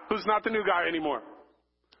guy, who's not the new guy anymore,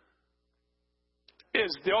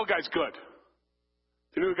 is the old guy's good.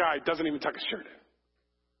 The new guy doesn't even tuck his shirt in.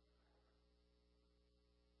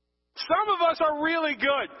 Some of us are really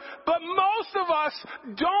good, but most of us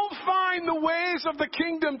don't find the ways of the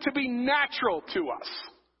kingdom to be natural to us.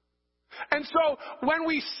 And so when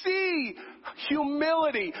we see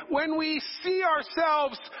humility, when we see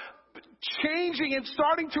ourselves changing and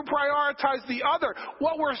starting to prioritize the other,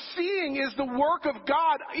 what we're seeing is the work of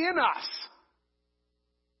God in us.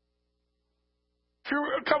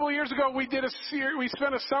 A couple of years ago, we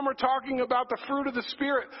spent a summer talking about the fruit of the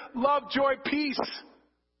Spirit: love, joy, peace.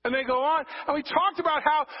 And they go on. And we talked about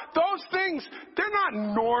how those things, they're not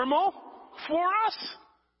normal for us.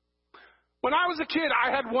 When I was a kid, I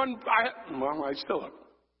had one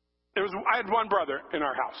brother in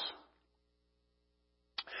our house.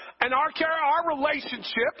 And our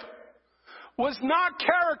relationship was not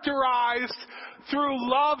characterized through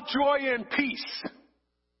love, joy, and peace.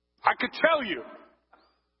 I could tell you.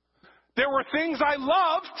 There were things I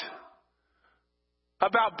loved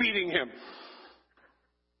about beating him.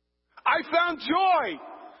 I found joy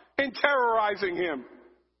in terrorizing him.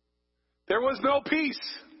 There was no peace.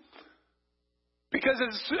 Because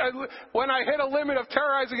when I hit a limit of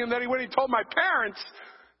terrorizing him, then when he told my parents,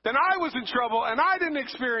 then I was in trouble and I didn't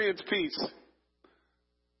experience peace.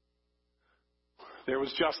 There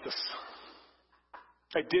was justice.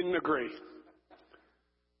 I didn't agree.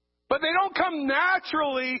 But they don't come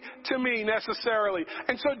naturally to me necessarily.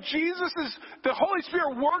 And so the Holy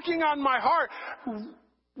Spirit working on my heart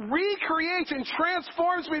recreates and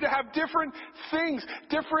transforms me to have different things,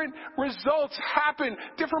 different results happen,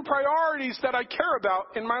 different priorities that I care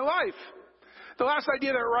about in my life. The last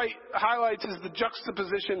idea that Wright highlights is the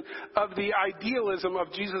juxtaposition of the idealism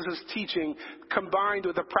of Jesus' teaching combined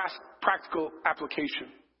with a practical application.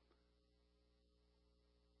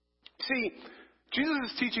 See,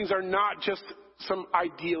 Jesus' teachings are not just some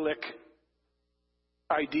idyllic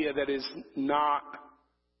idea that is not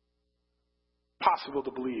possible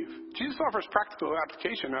to believe. Jesus offers practical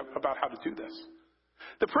application about how to do this.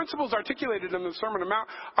 The principles articulated in the Sermon on the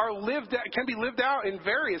Mount can be lived out in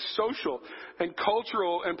various social and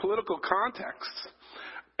cultural and political contexts.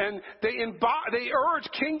 And they urge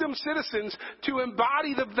kingdom citizens to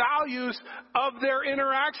embody the values of their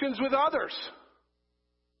interactions with others.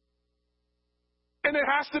 And it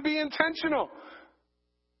has to be intentional.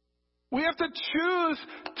 We have to choose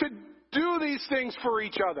to do these things for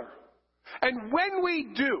each other. And when we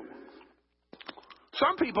do,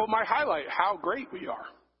 some people might highlight how great we are.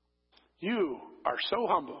 You are so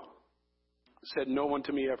humble, said no one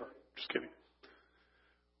to me ever. Just kidding.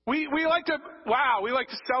 We like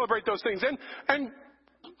to celebrate those things.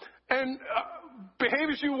 And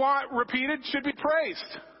behaviors you want repeated should be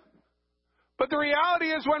praised. But the reality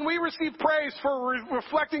is when we receive praise for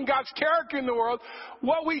reflecting God's character in the world,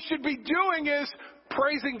 what we should be doing is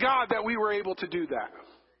praising God that we were able to do that.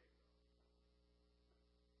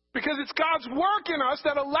 Because it's God's work in us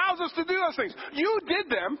that allows us to do those things. You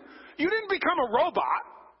did them. You didn't become a robot.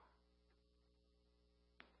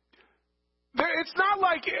 It's not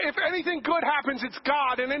like if anything good happens, it's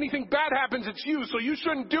God, and anything bad happens, it's you. So you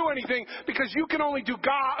shouldn't do anything because you can only do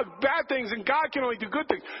bad things and God can only do good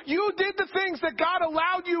things. You did the things that God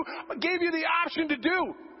gave you the option to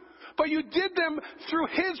do. But you did them through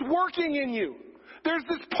His working in you. There's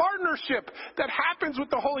this partnership that happens with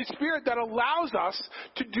the Holy Spirit that allows us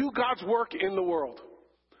to do God's work in the world.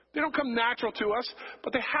 They don't come natural to us,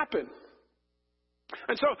 but they happen.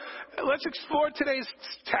 And so let's explore today's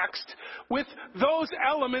text with those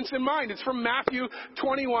elements in mind. It's from Matthew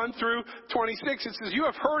 21 through 26. It says, you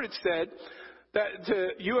have heard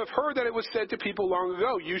that it was said to people long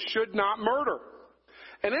ago, you should not murder.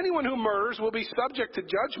 And anyone who murders will be subject to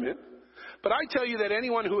judgment. But I tell you that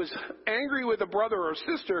anyone who is angry with a brother or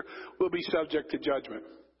sister will be subject to judgment.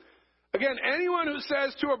 Again, anyone who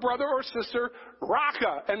says to a brother or sister,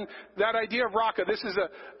 Raka, and that idea of Raka, this is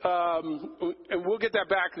and we'll get that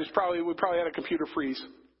back. We probably had a computer freeze.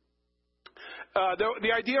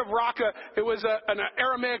 The idea of Raka, it was an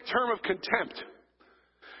Aramaic term of contempt.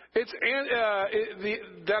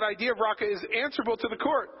 That idea of Raka is answerable to the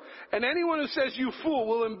court. And anyone who says you fool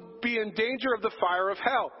will be in danger of the fire of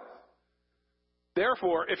hell.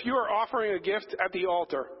 Therefore, if you are offering a gift at the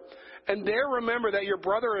altar, and there remember that your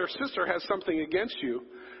brother or sister has something against you,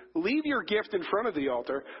 leave your gift in front of the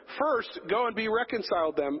altar. First, go and be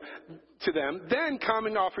reconciled to them, then come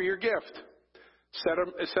and offer your gift.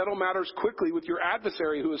 Settle matters quickly with your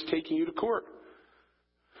adversary who is taking you to court.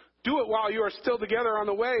 Do it while you are still together on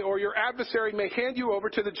the way, or your adversary may hand you over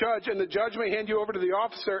to the judge, and the judge may hand you over to the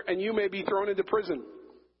officer, and you may be thrown into prison.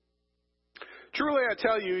 Truly, I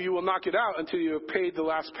tell you, you will not get out until you have paid the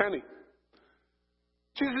last penny.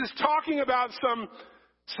 Jesus is talking about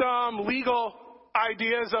some legal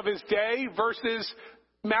ideas of his day versus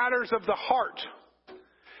matters of the heart.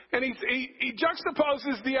 And he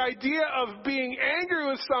juxtaposes the idea of being angry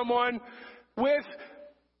with someone with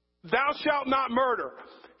thou shalt not murder.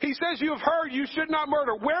 He says you have heard you should not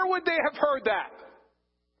murder. Where would they have heard that?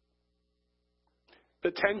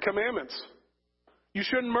 The 10 Commandments. You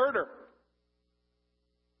shouldn't murder.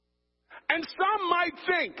 And some might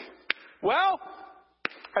think, well,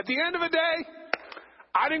 at the end of the day,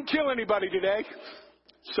 I didn't kill anybody today,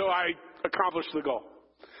 so I accomplished the goal.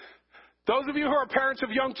 Those of you who are parents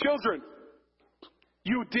of young children,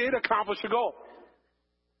 you did accomplish the goal.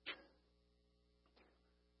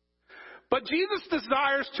 But Jesus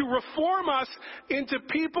desires to reform us into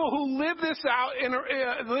people who live this out and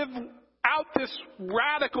live out this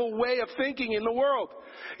radical way of thinking in the world.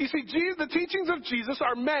 You see, the teachings of Jesus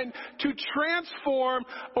are meant to transform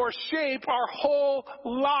or shape our whole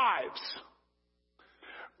lives.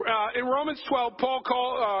 In Romans 12, Paul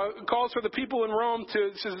calls for the people in Rome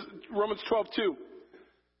to, says Romans 12:2.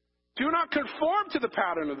 Do not conform to the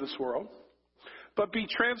pattern of this world, but be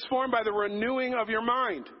transformed by the renewing of your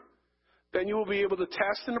mind. Then you will be able to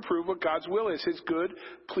test and approve what God's will is, his good,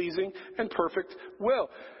 pleasing, and perfect will.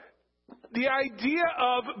 The idea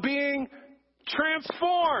of being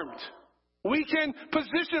transformed. We can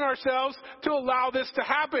position ourselves to allow this to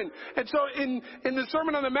happen. And so in the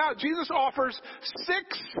Sermon on the Mount, Jesus offers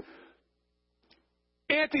 6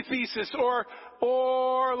 antitheses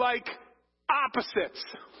or like opposites.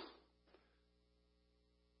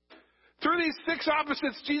 Through these 6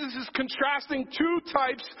 opposites, Jesus is contrasting 2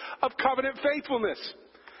 types of covenant faithfulness.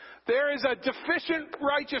 There is a deficient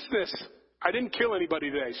righteousness. I didn't kill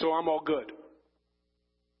anybody today, so I'm all good.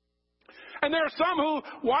 And there are some who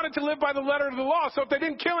wanted to live by the letter of the law, so if they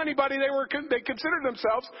didn't kill anybody, they considered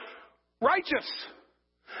themselves righteous.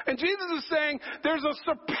 And Jesus is saying there's a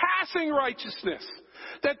surpassing righteousness,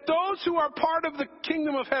 that those who are part of the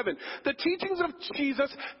kingdom of heaven, the teachings of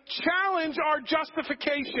Jesus challenge our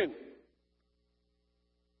justification.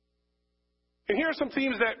 And here are some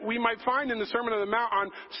themes that we might find in the Sermon on the Mount on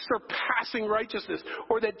surpassing righteousness,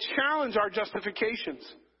 or that challenge our justifications.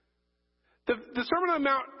 The Sermon on the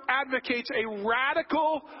Mount advocates a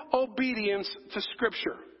radical obedience to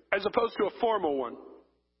Scripture, as opposed to a formal one.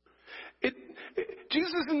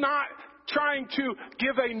 Jesus is not trying to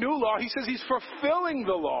give a new law. He says he's fulfilling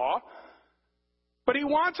the law. But he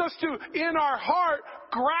wants us to, in our heart,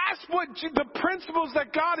 grasp the principles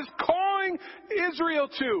that God is calling Israel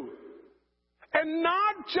to. And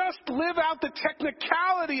not just live out the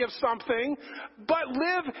technicality of something, but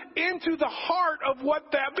live into the heart of what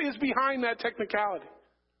that is behind that technicality.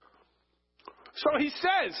 So he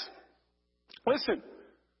says, listen,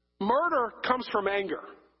 murder comes from anger.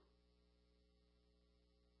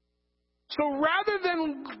 So rather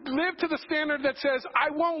than live to the standard that says,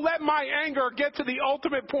 I won't let my anger get to the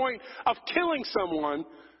ultimate point of killing someone,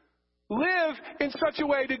 live in such a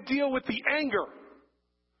way to deal with the anger.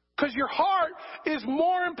 Because your heart is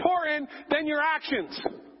more important than your actions.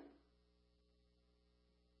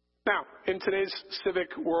 Now, in today's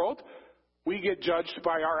civic world, we get judged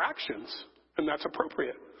by our actions, and that's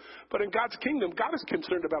appropriate. But in God's kingdom, God is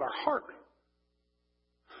concerned about our heart.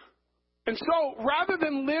 And so, rather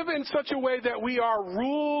than live in such a way that we are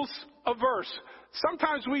rules averse,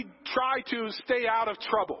 sometimes we try to stay out of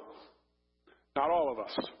trouble. Not all of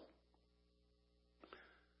us.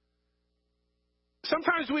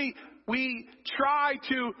 Sometimes we try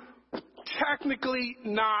to technically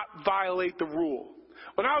not violate the rule.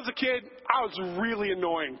 When I was a kid, I was really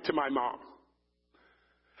annoying to my mom.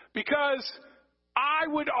 Because I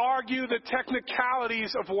would argue the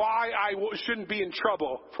technicalities of why I shouldn't be in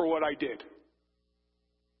trouble for what I did.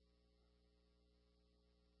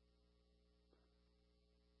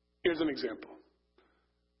 Here's an example.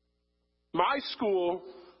 My school,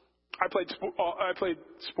 I played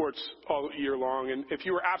sports all year long, and if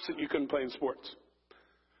you were absent, you couldn't play in sports.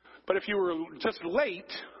 But if you were just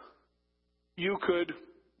late, you could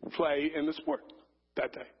play in the sport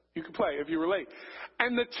that day. You could play if you were late.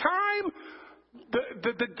 And the time,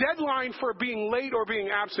 the deadline for being late or being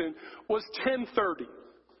absent was 10:30.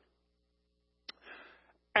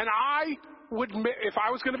 And I would, if I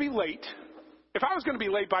was going to be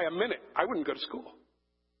late by a minute, I wouldn't go to school.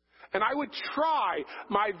 And I would try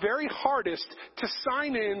my very hardest to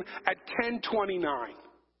sign in at 10:29.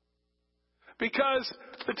 Because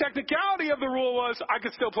the technicality of the rule was I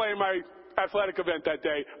could still play in my athletic event that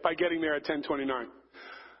day by getting there at 10:29.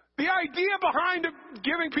 The idea behind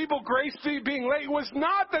giving people grace to being late was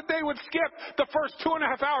not that they would skip the first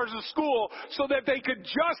 2.5 hours of school so that they could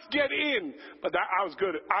just get in. But I was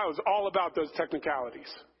good. I was all about those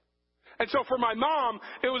technicalities. And so for my mom,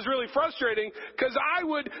 it was really frustrating because I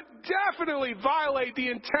would definitely violate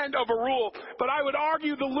the intent of a rule, but I would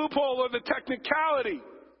argue the loophole or the technicality.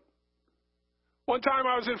 One time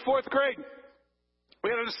I was in 4th grade.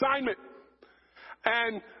 We had an assignment.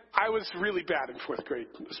 And I was really bad in 4th grade,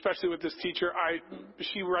 especially with this teacher.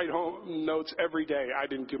 She write home notes every day. I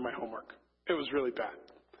didn't do my homework. It was really bad.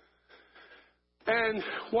 And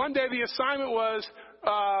one day the assignment was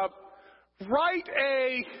write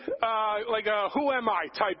a who am I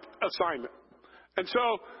type assignment. And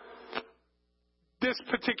so this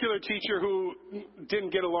particular teacher who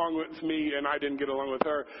didn't get along with me and I didn't get along with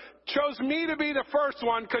her chose me to be the first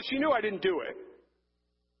one because she knew I didn't do it.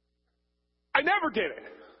 I never did it.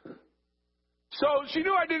 So she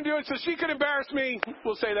knew I didn't do it, so she could embarrass me.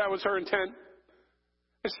 We'll say that was her intent.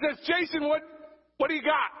 And she says, Jason, what do you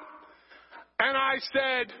got? And I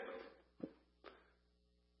said,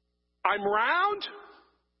 I'm round.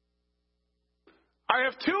 I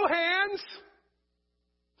have two hands.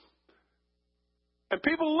 And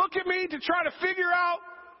people look at me to try to figure out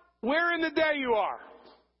where in the day you are.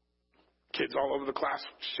 Kids all over the class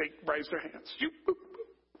raise their hands.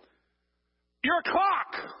 You're a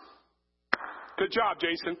clock. Good job,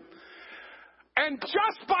 Jason. And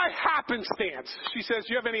just by happenstance, she says,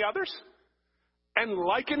 do you have any others? And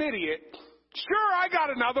like an idiot, sure, I got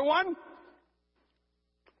another one.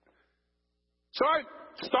 So I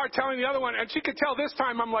start telling the other one, and she could tell this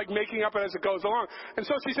time I'm like making up it as it goes along. And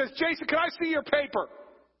so she says, Jason, can I see your paper?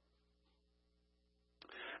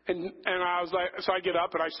 And I was like, so I get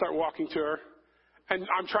up and I start walking to her, and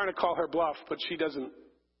I'm trying to call her bluff, but she doesn't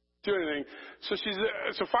do anything.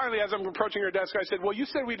 So finally, as I'm approaching her desk, I said, well, you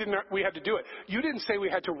said we had to do it. You didn't say we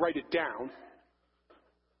had to write it down.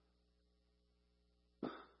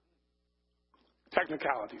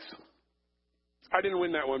 Technicalities. I didn't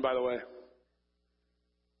win that one, by the way.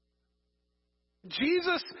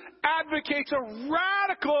 Jesus advocates a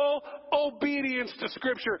radical obedience to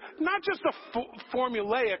Scripture, not just a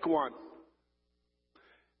formulaic one.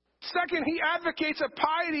 Second, he advocates a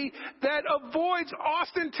piety that avoids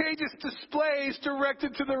ostentatious displays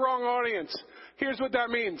directed to the wrong audience. Here's what that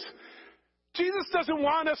means. Jesus doesn't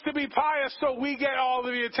want us to be pious so we get all of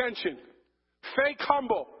the attention. Fake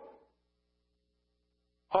humble.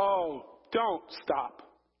 Oh, don't stop.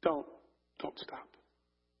 Don't stop.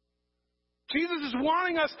 Jesus is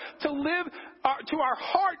wanting us to live, to our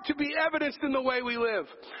heart to be evidenced in the way we live.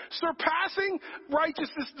 Surpassing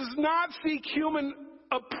righteousness does not seek human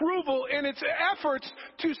approval in its efforts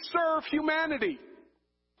to serve humanity.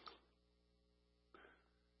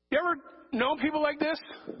 You ever know people like this?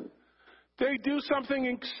 They do something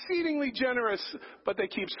exceedingly generous, but they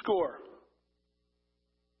keep score.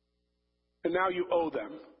 And now you owe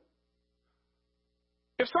them.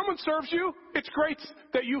 If someone serves you, it's great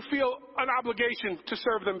that you feel an obligation to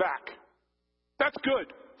serve them back. That's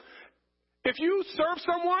good. If you serve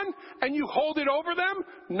someone and you hold it over them,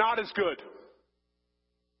 not as good.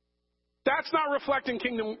 That's not reflecting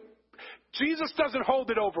kingdom. Jesus doesn't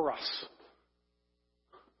hold it over us.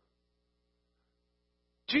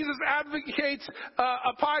 Jesus advocates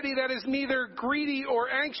a piety that is neither greedy or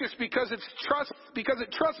anxious because it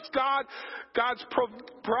trusts God's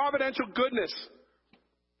providential goodness.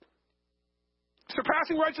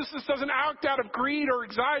 Surpassing righteousness doesn't act out of greed or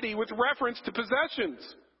anxiety with reference to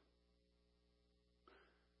possessions.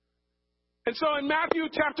 And so in Matthew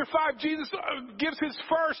chapter 5, Jesus gives his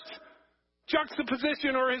first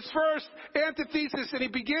juxtaposition or his first antithesis, and he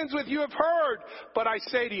begins with, you have heard, but I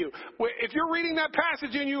say to you. If you're reading that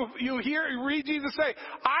passage and you read Jesus say,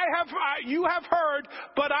 you have heard,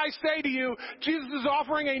 but I say to you, Jesus is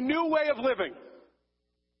offering a new way of living.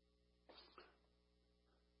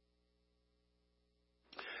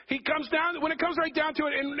 When it comes right down to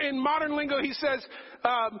it, in modern lingo, he says,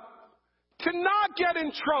 to not get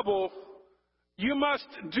in trouble, you must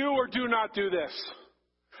do or do not do this.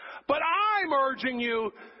 But I'm urging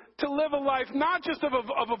you to live a life not just of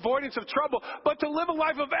avoidance of trouble, but to live a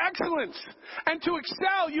life of excellence. And to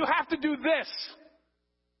excel, you have to do this.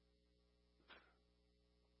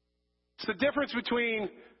 It's the difference between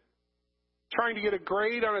trying to get a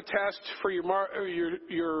grade on a test for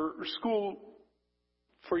your school,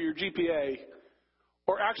 for your GPA,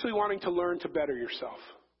 or actually wanting to learn to better yourself.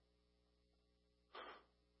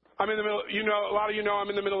 I'm in the middle, a lot of you know I'm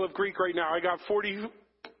in the middle of Greek right now. I got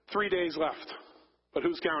 43 days left, but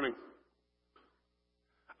who's counting?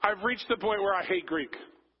 I've reached the point where I hate Greek.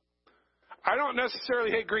 I don't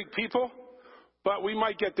necessarily hate Greek people, but we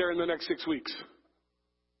might get there in the next 6 weeks.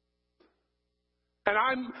 And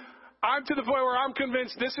I'm to the point where I'm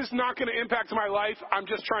convinced this is not going to impact my life. I'm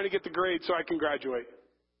just trying to get the grade so I can graduate.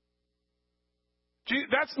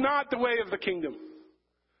 That's not the way of the kingdom.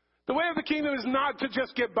 The way of the kingdom is not to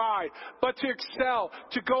just get by, but to excel,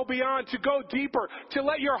 to go beyond, to go deeper, to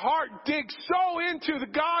let your heart dig so into the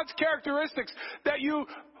God's characteristics that you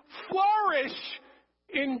flourish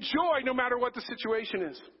in joy no matter what the situation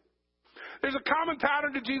is. There's a common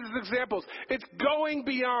pattern to Jesus' examples. It's going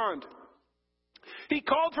beyond. He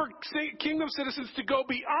called for kingdom citizens to go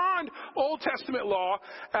beyond Old Testament law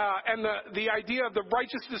and the idea of the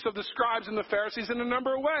righteousness of the scribes and the Pharisees in a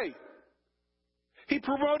number of ways. He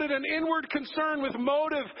promoted an inward concern with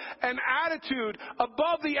motive and attitude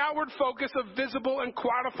above the outward focus of visible and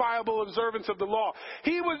quantifiable observance of the law.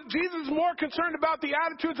 Jesus is more concerned about the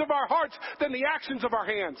attitudes of our hearts than the actions of our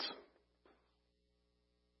hands.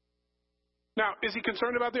 Now, is he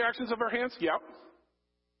concerned about the actions of our hands? Yep.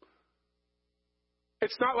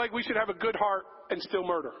 It's not like we should have a good heart and still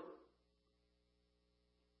murder.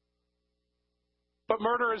 But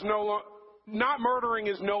not murdering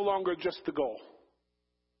is no longer just the goal.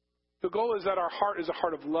 The goal is that our heart is a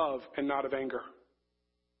heart of love and not of anger.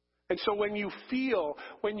 And so when you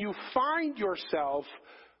find yourself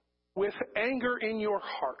with anger in your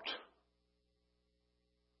heart,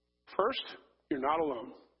 first, you're not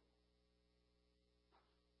alone.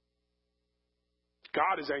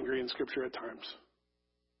 God is angry in Scripture at times.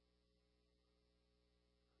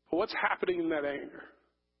 But what's happening in that anger?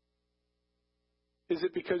 Is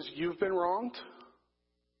it because you've been wronged?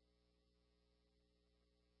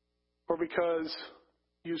 Or because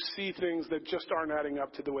you see things that just aren't adding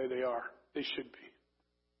up to the way they are? They should be.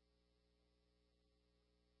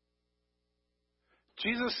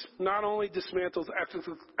 Jesus not only dismantles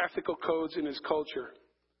ethical codes in his culture,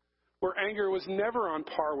 where anger was never on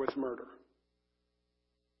par with murder,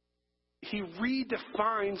 he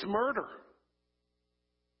redefines murder.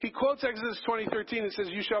 He quotes Exodus 20:13. It says,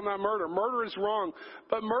 "You shall not murder." Murder is wrong,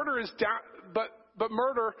 but murder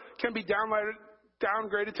can be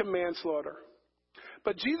downgraded to manslaughter.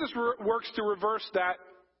 But Jesus works to reverse that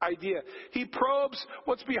idea. He probes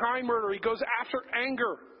what's behind murder. He goes after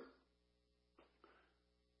anger.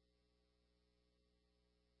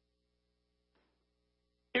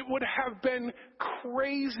 It would have been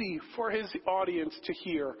crazy for his audience to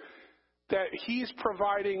hear that he's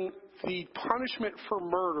providing the punishment for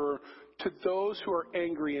murder to those who are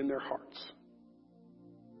angry in their hearts.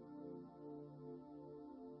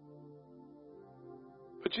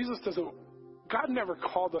 But God never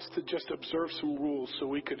called us to just observe some rules so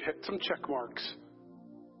we could hit some check marks.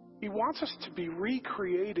 He wants us to be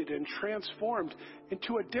recreated and transformed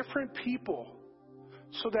into a different people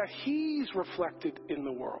so that he's reflected in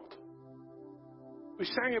the world. We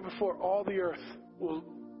sang it before, all the earth will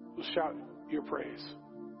shout your praise.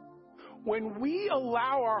 When we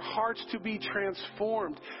allow our hearts to be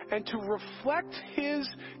transformed and to reflect his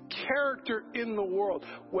character in the world,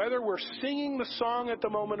 whether we're singing the song at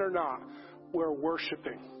the moment or not, we're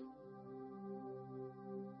worshiping.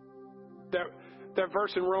 That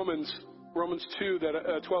verse in Romans 2,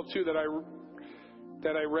 12:2 that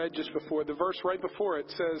I read just before, the verse right before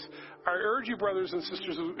it says, "I urge you, brothers and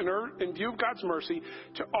sisters, in view of God's mercy,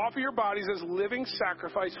 to offer your bodies as living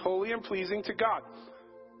sacrifice, holy and pleasing to God.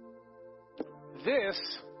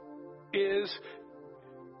 This is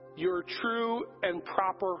your true and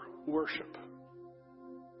proper worship."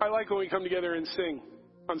 I like when we come together and sing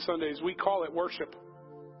on Sundays. We call it worship.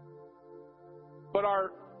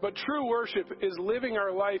 But true worship is living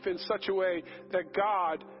our life in such a way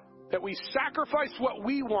that we sacrifice what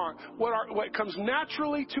we want, what comes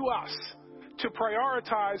naturally to us, to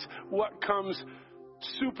prioritize what comes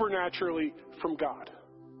supernaturally from God.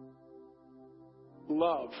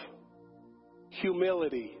 Love,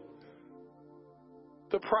 humility,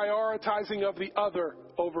 the prioritizing of the other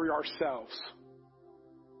over ourselves.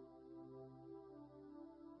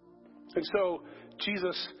 And so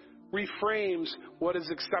Jesus reframes what is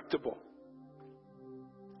acceptable.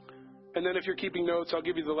 And then if you're keeping notes, I'll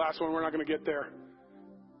give you the last one. We're not going to get there.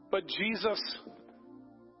 But Jesus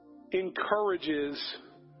encourages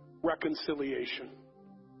reconciliation.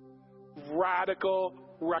 Radical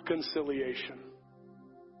reconciliation.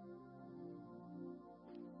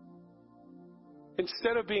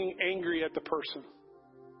 Instead of being angry at the person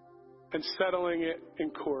and settling it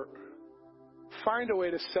in court, find a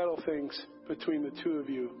way to settle things between the two of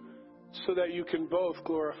you so that you can both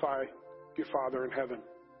glorify your Father in heaven.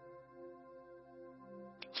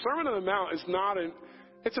 Sermon on the Mount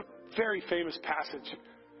it's a very famous passage.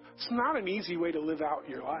 It's not an easy way to live out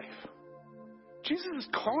your life. Jesus is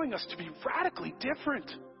calling us to be radically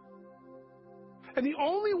different. And the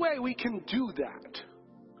only way we can do that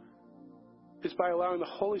is by allowing the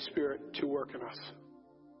Holy Spirit to work in us.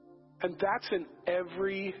 And that's an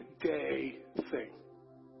everyday thing.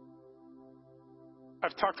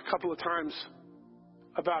 I've talked a couple of times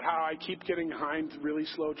about how I keep getting behind really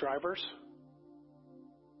slow drivers.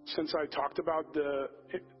 Since I talked about the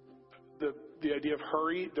idea of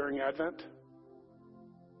hurry during Advent.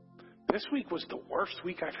 This week was the worst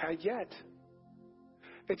week I've had yet.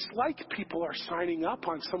 It's like people are signing up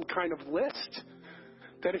on some kind of list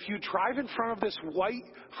that if you drive in front of this white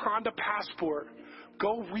Honda Passport,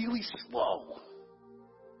 go really slow.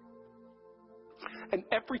 And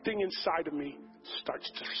everything inside of me starts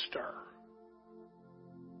to stir.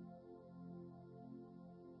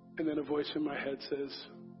 And then a voice in my head says,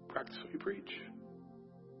 practice what you preach.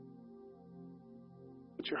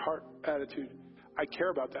 What's your heart attitude? I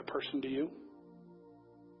care about that person, do you?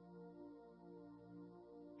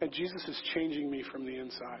 And Jesus is changing me from the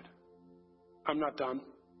inside. I'm not done.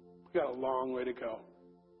 We've got a long way to go.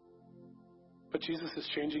 But Jesus is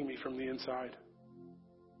changing me from the inside.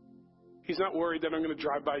 He's not worried that I'm going to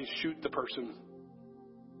drive by and shoot the person.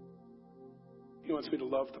 He wants me to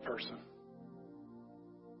love the person.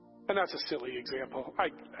 And that's a silly example. I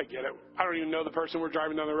get it. I don't even know the person we're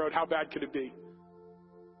driving down the road. How bad could it be?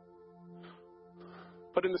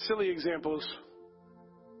 But in the silly examples,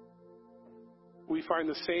 we find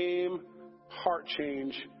the same heart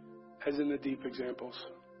change as in the deep examples.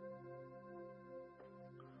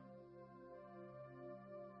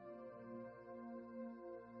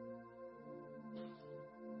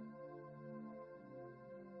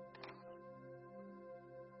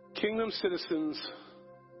 Kingdom citizens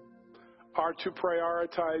are to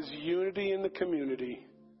prioritize unity in the community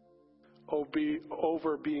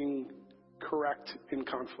over being correct in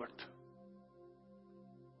conflict.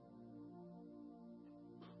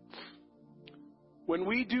 When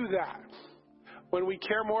we do that, when we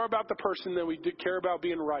care more about the person than we care about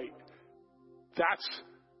being right, that's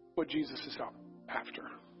what Jesus is after.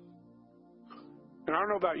 And I don't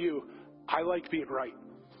know about you, I like being right.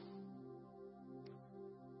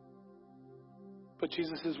 But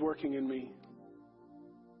Jesus is working in me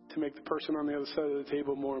to make the person on the other side of the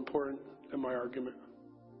table more important than my argument.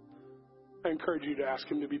 I encourage you to ask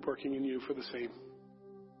him to be working in you for the same.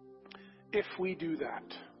 If we do that,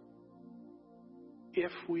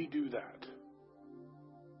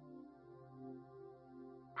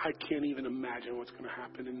 I can't even imagine what's going to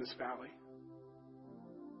happen in this valley.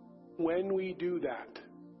 When we do that,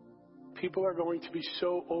 people are going to be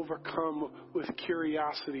so overcome with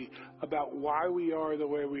curiosity about why we are the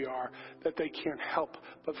way we are that they can't help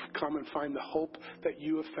but come and find the hope that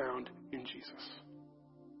you have found in Jesus.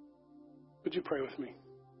 Would you pray with me?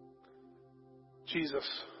 Jesus,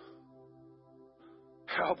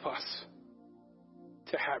 help us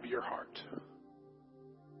to have your heart.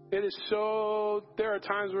 There are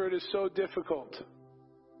times where it is so difficult,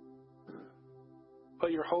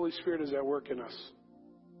 but your Holy Spirit is at work in us,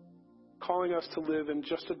 calling us to live in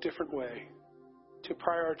just a different way, to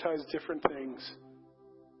prioritize different things,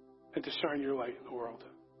 and to shine your light in the world.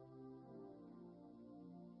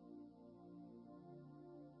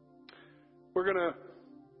 We're going to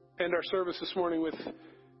end our service this morning with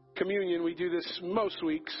communion. We do this most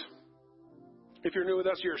weeks. If you're new with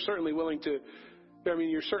us, you're certainly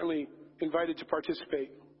you're certainly invited to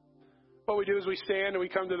participate. What we do is we stand and we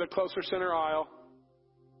come to the closer center aisle,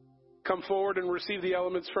 come forward and receive the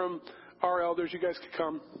elements from our elders. You guys could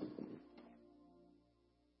come.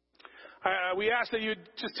 We ask that you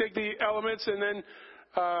just take the elements and then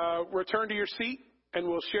return to your seat, and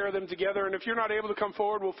we'll share them together. And if you're not able to come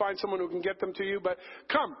forward, we'll find someone who can get them to you. But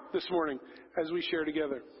come this morning as we share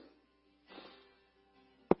together.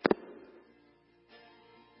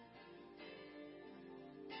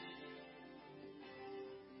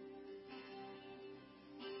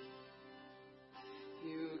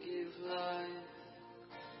 You give life,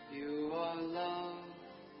 you are love,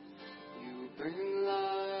 you bring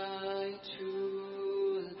light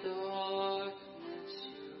to the darkness,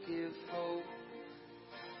 you give hope,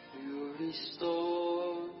 you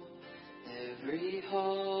restore every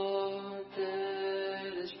heart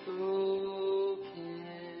that is broken.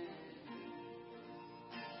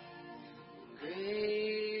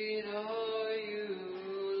 Great are you,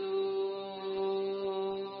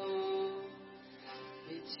 Lord.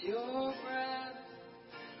 It's your breath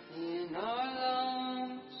in our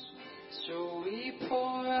lungs, so we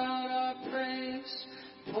pour out our praise,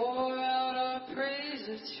 pour out our praise.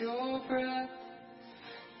 It's your breath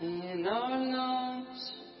in our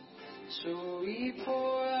lungs, so we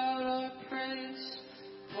pour out our praise,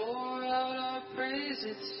 pour out our praise.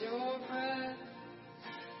 It's your breath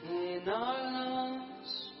in our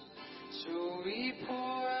lungs, so we pour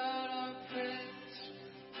out our praise,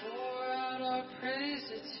 pour out our praise.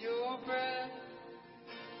 It's your breath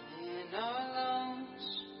in our lungs,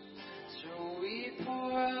 so we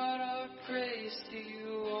pour out our praise to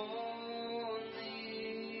you only.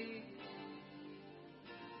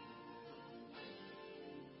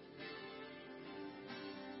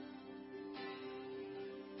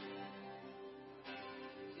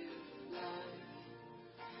 Give life,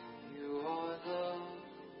 you are love,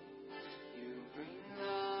 you bring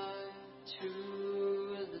light to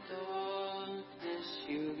the darkness,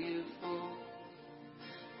 you give hope,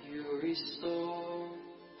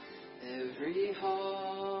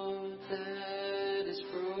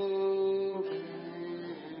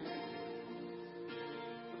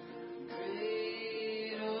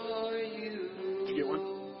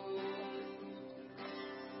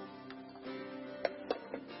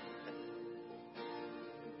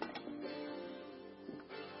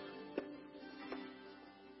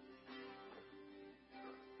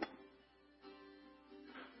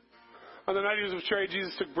 On the night he was betrayed,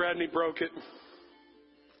 Jesus took bread and he broke it.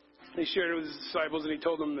 He shared it with his disciples and he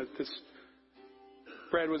told them that this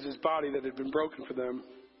bread was his body that had been broken for them.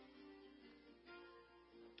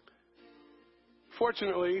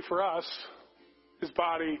 Fortunately for us, his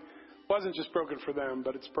body wasn't just broken for them,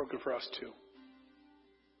 but it's broken for us too.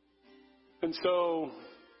 And so,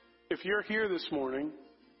 if you're here this morning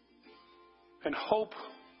and hope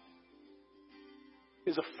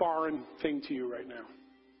is a foreign thing to you right now,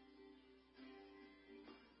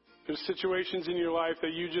 there's situations in your life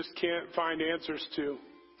that you just can't find answers to.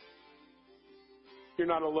 You're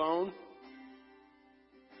not alone,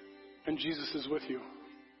 and Jesus is with you.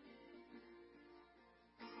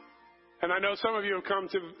 And I know some of you have come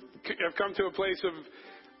to a place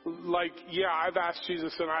of like, yeah, I've asked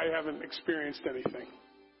Jesus and I haven't experienced anything.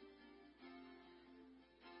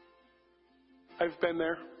 I've been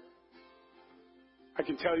there. I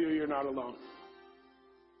can tell you you're not alone.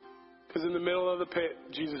 Because in the middle of the pit,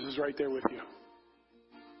 Jesus is right there with you.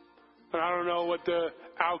 And I don't know what the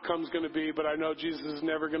outcome's going to be, but I know Jesus is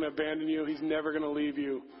never going to abandon you. He's never going to leave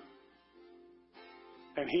you.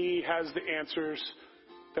 And he has the answers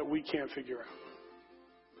that we can't figure out.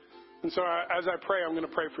 And so as I pray, I'm going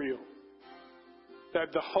to pray for you.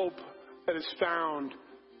 That the hope that is found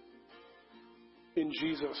in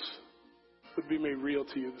Jesus would be made real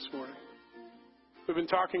to you this morning. We've been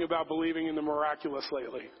talking about believing in the miraculous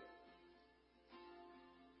lately.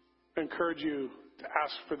 I encourage you to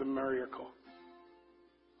ask for the miracle.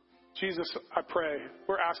 Jesus, I pray,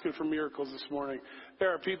 we're asking for miracles this morning. There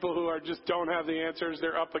are people who just don't have the answers.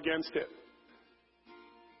 They're up against it.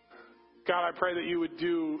 God, I pray that you would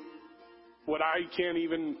do what I can't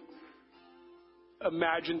even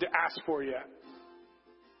imagine to ask for yet.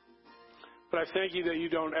 But I thank you that you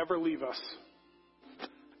don't ever leave us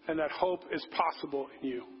and that hope is possible in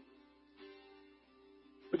you.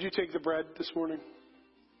 Would you take the bread this morning?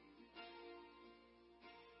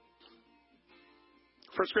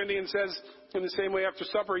 1 Corinthians says, in the same way after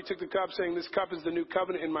supper, he took the cup, saying, this cup is the new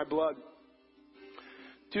covenant in my blood.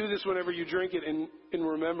 Do this whenever you drink it in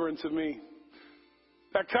remembrance of me.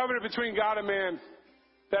 That covenant between God and man,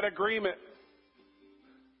 that agreement,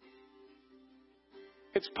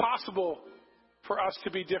 it's possible for us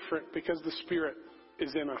to be different because the Spirit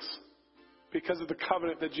is in us, because of the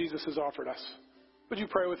covenant that Jesus has offered us. Would you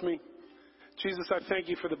pray with me? Jesus, I thank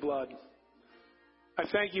you for the blood. I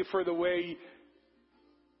thank you for the way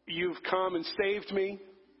you've come and saved me,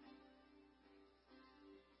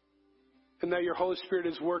 and that your Holy Spirit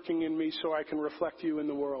is working in me so I can reflect you in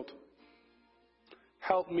the world.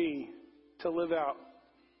 Help me to live out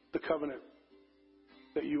the covenant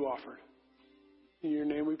that you offered. In your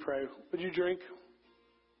name we pray. Would you drink?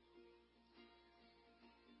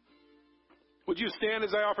 Would you stand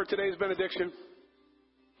as I offer today's benediction?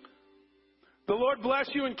 The Lord bless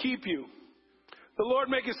you and keep you. The Lord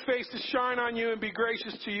make his face to shine on you and be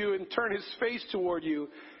gracious to you and turn his face toward you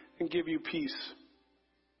and give you peace.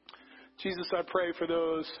 Jesus, I pray for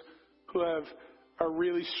those who are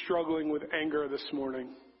really struggling with anger this morning.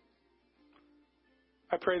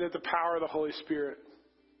 I pray that the power of the Holy Spirit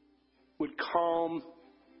would calm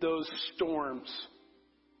those storms,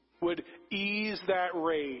 would ease that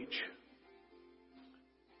rage,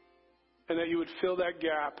 and that you would fill that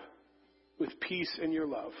gap with peace and your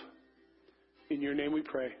love. In your name we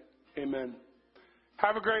pray. Amen.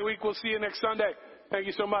 Have a great week. We'll see you next Sunday. Thank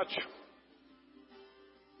you so much.